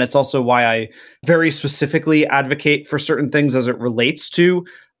challenging. And it's also why I very specifically advocate for certain things as it relates to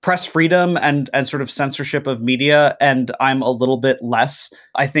press freedom and sort of censorship of media. And I'm a little bit less,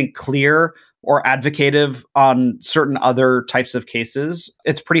 I think, clear or advocative on certain other types of cases.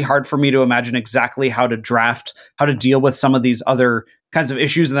 It's pretty hard for me to imagine exactly how to deal with some of these other kinds of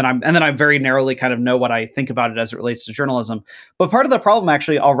issues. And then I very narrowly kind of know what I think about it as it relates to journalism. But part of the problem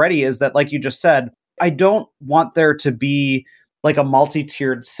actually already is that, like you just said, I don't want there to be like a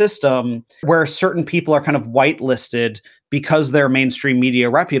multi-tiered system where certain people are kind of whitelisted because they're mainstream media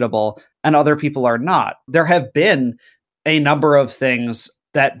reputable and other people are not. There have been a number of things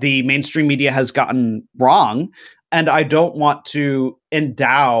that the mainstream media has gotten wrong. And I don't want to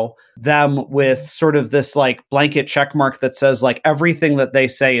endow them with sort of this like blanket check mark that says like everything that they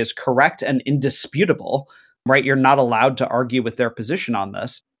say is correct and indisputable, right? You're not allowed to argue with their position on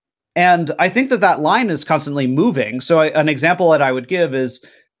this. And I think that that line is constantly moving. So an example that I would give is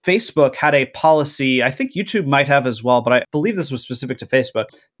Facebook had a policy, I think YouTube might have as well, but I believe this was specific to Facebook,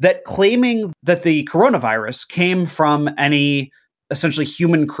 that claiming that the coronavirus came from any essentially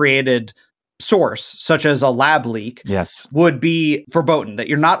human created source, such as a lab leak, Yes. would be verboten, that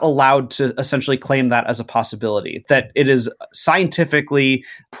you're not allowed to essentially claim that as a possibility, that it is scientifically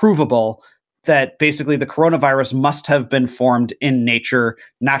provable that basically the coronavirus must have been formed in nature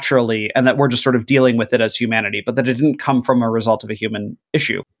naturally, and that we're just sort of dealing with it as humanity, but that it didn't come from a result of a human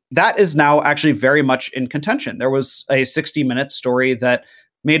issue. That is now actually very much in contention. There was a 60 Minutes story that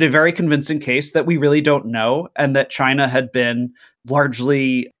made a very convincing case that we really don't know, and that China had been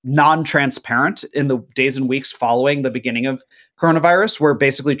largely non-transparent in the days and weeks following the beginning of coronavirus, where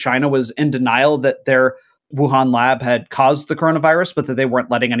basically China was in denial that their Wuhan lab had caused the coronavirus, but that they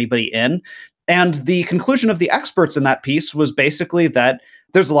weren't letting anybody in. And the conclusion of the experts in that piece was basically that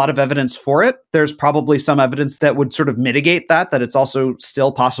there's a lot of evidence for it. There's probably some evidence that would sort of mitigate that it's also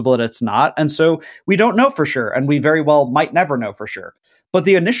still possible that it's not. And so we don't know for sure. And we very well might never know for sure. But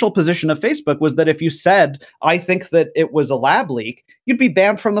the initial position of Facebook was that if you said, I think that it was a lab leak, you'd be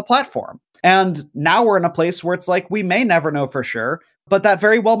banned from the platform. And now we're in a place where it's like, we may never know for sure, but that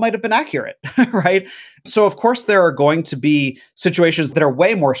very well might have been accurate, right? So of course, there are going to be situations that are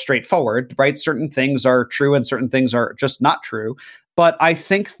way more straightforward, right? Certain things are true and certain things are just not true. But I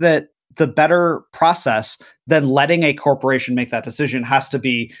think that the better process than letting a corporation make that decision has to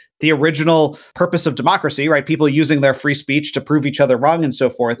be the original purpose of democracy, right? People using their free speech to prove each other wrong and so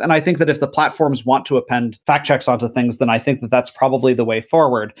forth. And I think that if the platforms want to append fact checks onto things, then I think that that's probably the way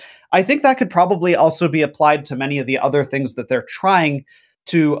forward. I think that could probably also be applied to many of the other things that they're trying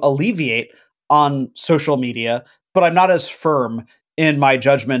to alleviate on social media, but I'm not as firm in my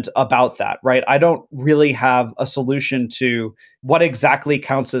judgment about that, right? I don't really have a solution to what exactly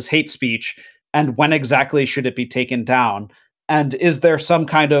counts as hate speech and when exactly should it be taken down. And is there some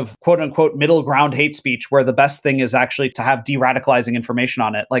kind of quote unquote middle ground hate speech where the best thing is actually to have de-radicalizing information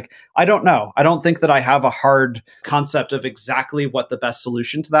on it? Like, I don't know. I don't think that I have a hard concept of exactly what the best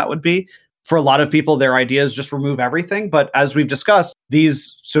solution to that would be. For a lot of people, their idea is just remove everything. But as we've discussed,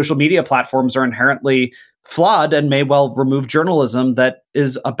 these social media platforms are inherently flawed and may well remove journalism that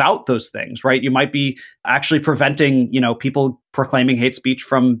is about those things, right? You might be actually preventing, people proclaiming hate speech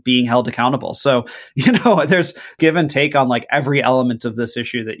from being held accountable. So, there's give and take on like every element of this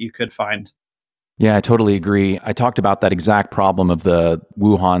issue that you could find. Yeah, I totally agree. I talked about that exact problem of the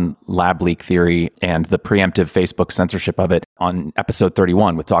Wuhan lab leak theory and the preemptive Facebook censorship of it on episode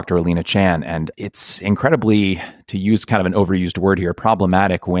 31 with Dr. Alina Chan. And it's incredibly, to use kind of an overused word here,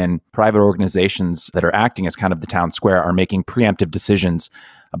 problematic when private organizations that are acting as kind of the town square are making preemptive decisions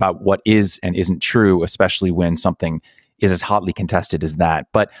about what is and isn't true, especially when something is as hotly contested as that.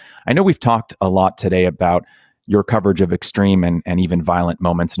 But I know we've talked a lot today about your coverage of extreme and even violent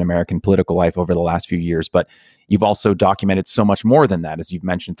moments in American political life over the last few years, but you've also documented so much more than that, as you've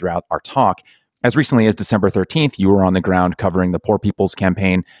mentioned throughout our talk. As recently as December 13th, you were on the ground covering the Poor People's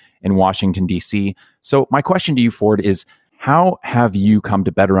Campaign in Washington, D.C. So my question to you, Ford, is how have you come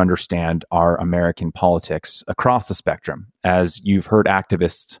to better understand our American politics across the spectrum, as you've heard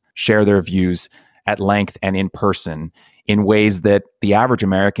activists share their views at length and in person in ways that the average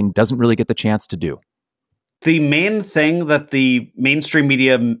American doesn't really get the chance to do? The main thing that the mainstream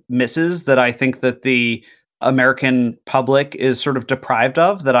media misses, that I think that the American public is sort of deprived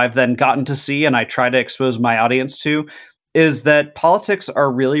of, that I've then gotten to see and I try to expose my audience to, is that politics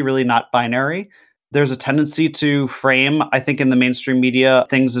are really, really not binary. There's a tendency to frame, I think, in the mainstream media,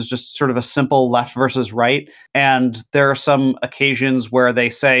 things as just sort of a simple left versus right. And there are some occasions where they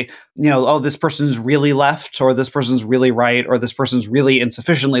say, oh, this person's really left, or this person's really right, or this person's really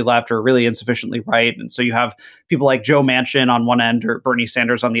insufficiently left or really insufficiently right. And so you have people like Joe Manchin on one end or Bernie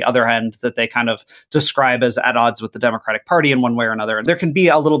Sanders on the other end that they kind of describe as at odds with the Democratic Party in one way or another. And there can be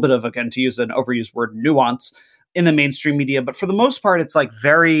a little bit of, again, to use an overused word, nuance in the mainstream media. But for the most part, it's like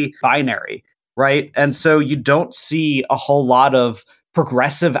very binary. Right. And so you don't see a whole lot of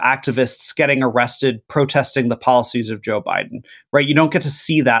progressive activists getting arrested protesting the policies of Joe Biden. Right. You don't get to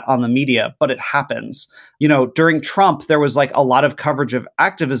see that on the media, but it happens. During Trump, there was like a lot of coverage of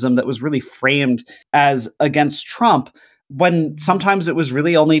activism that was really framed as against Trump, when sometimes it was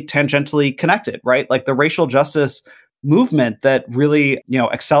really only tangentially connected. Right. Like the racial justice movement that really,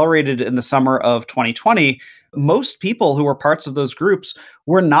 accelerated in the summer of 2020, most people who were parts of those groups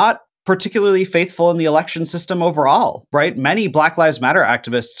were not particularly faithful in the election system overall, right? Many Black Lives Matter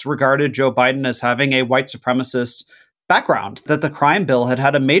activists regarded Joe Biden as having a white supremacist background, that the crime bill had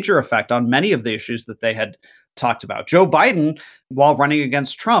had a major effect on many of the issues that they had talked about. Joe Biden, while running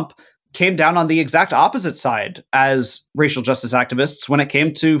against Trump, came down on the exact opposite side as racial justice activists when it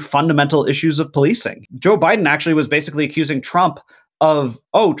came to fundamental issues of policing. Joe Biden actually was basically accusing Trump of,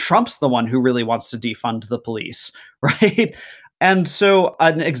 oh, Trump's the one who really wants to defund the police, right? And so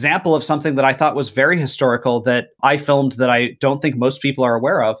an example of something that I thought was very historical that I filmed that I don't think most people are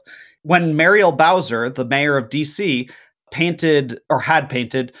aware of, when Muriel Bowser, the mayor of DC, had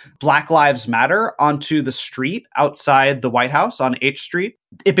painted Black Lives Matter onto the street outside the White House on H Street,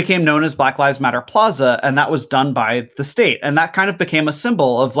 it became known as Black Lives Matter Plaza, and that was done by the state. And that kind of became a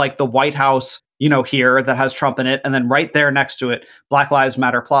symbol of like the White House, here that has Trump in it, and then right there next to it, Black Lives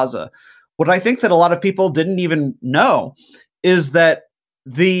Matter Plaza. What I think that a lot of people didn't even know is that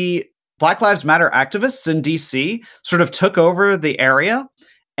the Black Lives Matter activists in DC sort of took over the area.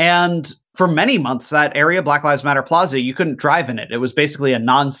 And for many months, that area, Black Lives Matter Plaza, you couldn't drive in it. It was basically a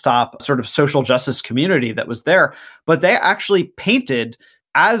nonstop sort of social justice community that was there. But they actually painted,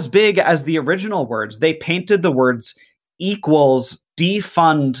 as big as the original words, they painted the words equals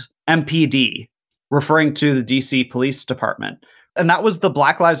defund MPD, referring to the DC Police Department. And that was the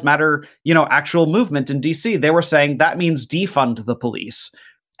Black Lives Matter, actual movement in DC. They were saying that means defund the police.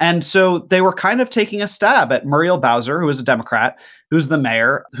 And so they were kind of taking a stab at Muriel Bowser, who is a Democrat, who's the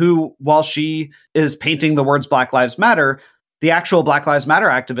mayor, who, while she is painting the words Black Lives Matter, the actual Black Lives Matter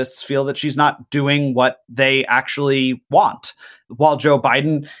activists feel that she's not doing what they actually want. While Joe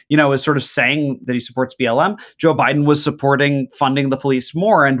Biden, is sort of saying that he supports BLM, Joe Biden was supporting funding the police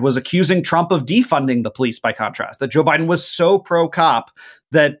more and was accusing Trump of defunding the police by contrast. That Joe Biden was so pro-cop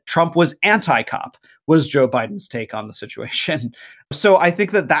that Trump was anti-cop, was Joe Biden's take on the situation. So I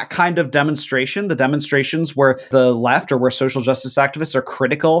think that kind of demonstration, the demonstrations where the left or where social justice activists are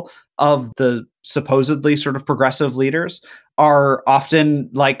critical of the supposedly sort of progressive leaders, are often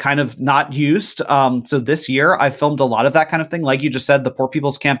like kind of not used. So this year I filmed a lot of that kind of thing. Like you just said, the Poor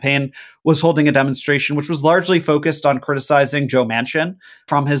People's Campaign was holding a demonstration, which was largely focused on criticizing Joe Manchin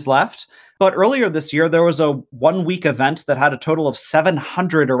from his left. But earlier this year, there was a 1-week event that had a total of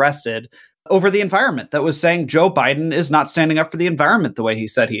 700 arrested over the environment that was saying Joe Biden is not standing up for the environment the way he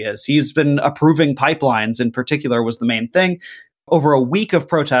said he is. He's been approving pipelines in particular was the main thing. Over a week of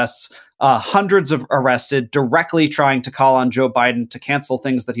protests, hundreds of arrested, directly trying to call on Joe Biden to cancel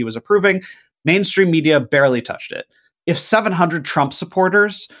things that he was approving. Mainstream media barely touched it. If 700 Trump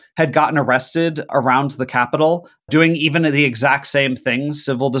supporters had gotten arrested around the Capitol, doing even the exact same things,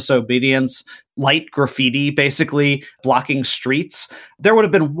 civil disobedience, light graffiti, basically blocking streets, there would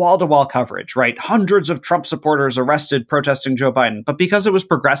have been wall-to-wall coverage, right? Hundreds of Trump supporters arrested protesting Joe Biden. But because it was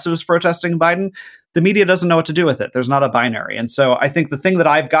progressives protesting Biden, the media doesn't know what to do with it. There's not a binary. And so I think the thing that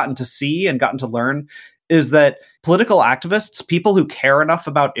I've gotten to see and gotten to learn is that political activists, people who care enough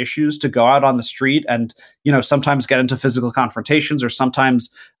about issues to go out on the street and, sometimes get into physical confrontations or sometimes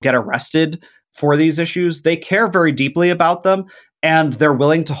get arrested for these issues, they care very deeply about them and they're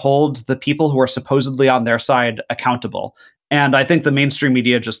willing to hold the people who are supposedly on their side accountable. And I think the mainstream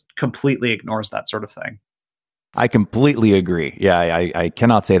media just completely ignores that sort of thing. I completely agree. Yeah, I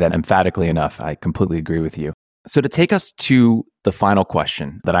cannot say that emphatically enough. I completely agree with you. So to take us to the final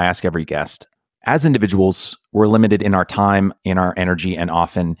question that I ask every guest, as individuals, we're limited in our time, in our energy, and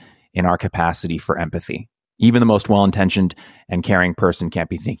often in our capacity for empathy. Even the most well-intentioned and caring person can't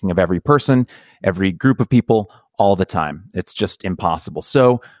be thinking of every person, every group of people, all the time. It's just impossible.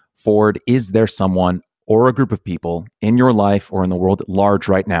 So, Ford, is there someone or a group of people in your life or in the world at large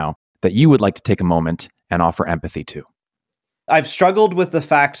right now that you would like to take a moment and offer empathy to? I've struggled with the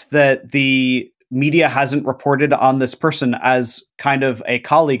fact that the media hasn't reported on this person as kind of a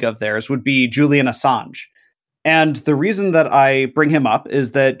colleague of theirs would be Julian Assange. And the reason that I bring him up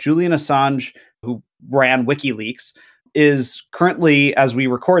is that Julian Assange, who ran WikiLeaks, is currently, as we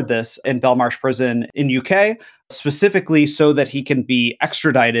record this, in Belmarsh Prison in UK, specifically so that he can be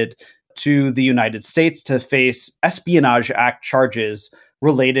extradited to the United States to face Espionage Act charges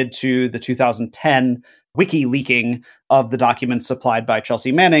related to the 2010 wiki leaking of the documents supplied by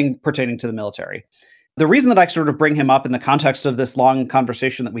Chelsea Manning pertaining to the military. The reason that I sort of bring him up in the context of this long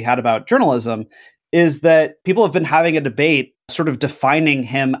conversation that we had about journalism is that people have been having a debate sort of defining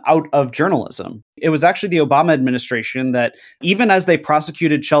him out of journalism. It was actually the Obama administration that, even as they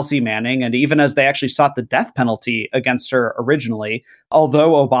prosecuted Chelsea Manning and even as they actually sought the death penalty against her originally,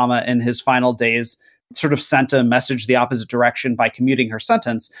 although Obama in his final days sort of sent a message the opposite direction by commuting her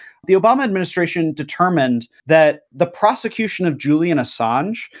sentence, the Obama administration determined that the prosecution of Julian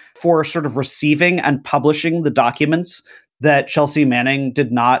Assange for sort of receiving and publishing the documents that Chelsea Manning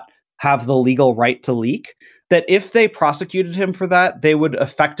did not have the legal right to leak, that if they prosecuted him for that, they would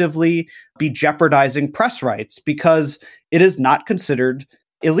effectively be jeopardizing press rights because it is not considered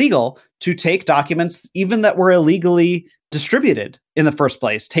illegal to take documents, even that were illegally distributed in the first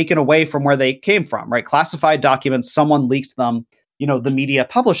place, taken away from where they came from, right? Classified documents, someone leaked them, the media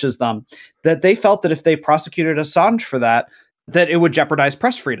publishes them, that they felt that if they prosecuted Assange for that, that it would jeopardize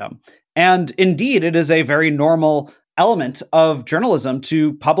press freedom. And indeed, it is a very normal element of journalism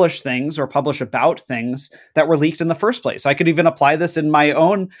to publish things or publish about things that were leaked in the first place. I could even apply this in my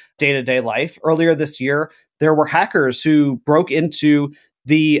own day-to-day life. Earlier this year, there were hackers who broke into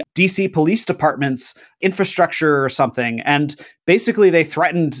the DC Police Department's infrastructure or something. And basically they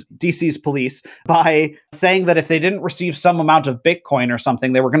threatened DC's police by saying that if they didn't receive some amount of Bitcoin or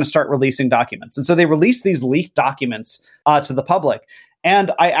something, they were going to start releasing documents. And so they released these leaked documents to the public.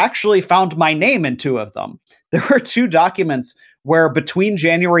 And I actually found my name in two of them. There were two documents where between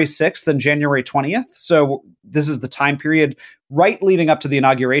January 6th and January 20th, so this is the time period right leading up to the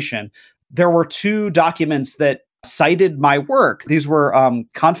inauguration, there were two documents that cited my work. These were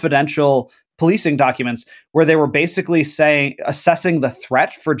confidential policing documents where they were basically assessing the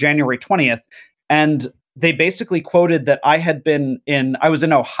threat for January 20th. And they basically quoted that I was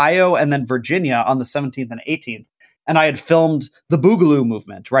in Ohio and then Virginia on the 17th and 18th. And I had filmed the Boogaloo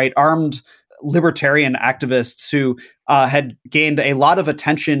movement, right? Armed libertarian activists who had gained a lot of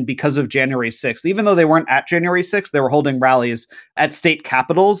attention because of January 6th. Even though they weren't at January 6th, they were holding rallies at state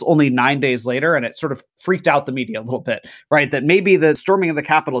capitals only 9 days later. And it sort of freaked out the media a little bit, right? That maybe the storming of the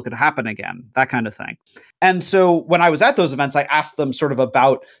Capitol could happen again, that kind of thing. And so when I was at those events, I asked them sort of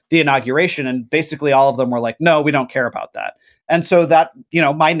about the inauguration. And basically all of them were like, no, we don't care about that. And so that,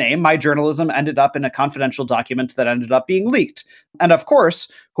 my name, my journalism ended up in a confidential document that ended up being leaked. And of course,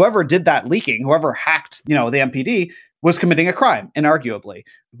 whoever did that leaking, whoever hacked, the MPD, was committing a crime, inarguably.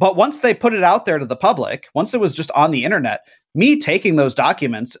 But once they put it out there to the public, once it was just on the internet, me taking those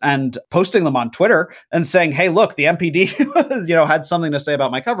documents and posting them on Twitter and saying, hey, look, the MPD, had something to say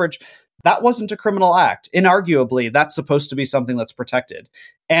about my coverage, that wasn't a criminal act. Inarguably, that's supposed to be something that's protected.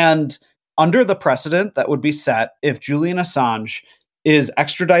 And under the precedent that would be set if Julian Assange is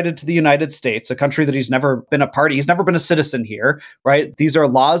extradited to the United States, a country that he's never been a party, he's never been a citizen here, right? These are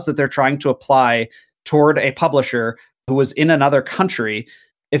laws that they're trying to apply toward a publisher who was in another country.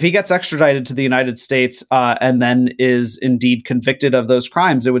 If he gets extradited to the United States and then is indeed convicted of those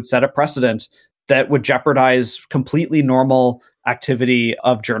crimes, it would set a precedent that would jeopardize completely normal activity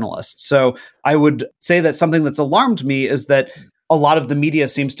of journalists. So I would say that something that's alarmed me is that a lot of the media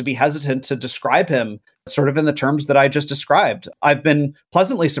seems to be hesitant to describe him sort of in the terms that I just described. I've been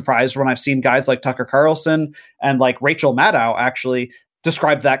pleasantly surprised when I've seen guys like Tucker Carlson and like Rachel Maddow actually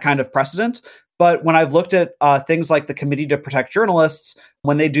describe that kind of precedent. But when I've looked at things like the Committee to Protect Journalists,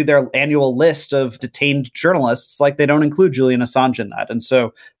 when they do their annual list of detained journalists, like they don't include Julian Assange in that. And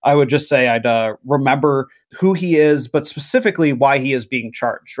so I would just say I'd remember who he is, but specifically why he is being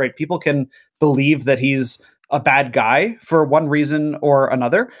charged, right? People can believe that he's a bad guy for one reason or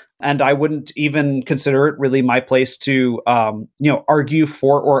another. And I wouldn't even consider it really my place to, argue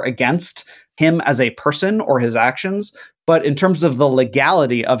for or against him as a person or his actions. But in terms of the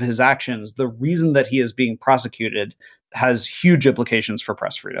legality of his actions, the reason that he is being prosecuted has huge implications for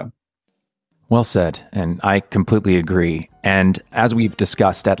press freedom. Well said, and I completely agree. And as we've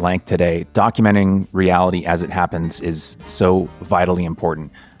discussed at length today, documenting reality as it happens is so vitally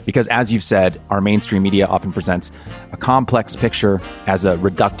important. Because as you've said, our mainstream media often presents a complex picture as a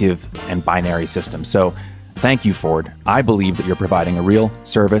reductive and binary system. So thank you, Ford. I believe that you're providing a real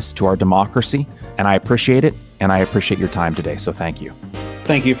service to our democracy, and I appreciate it, and I appreciate your time today. So thank you.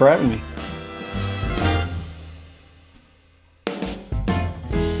 Thank you for having me.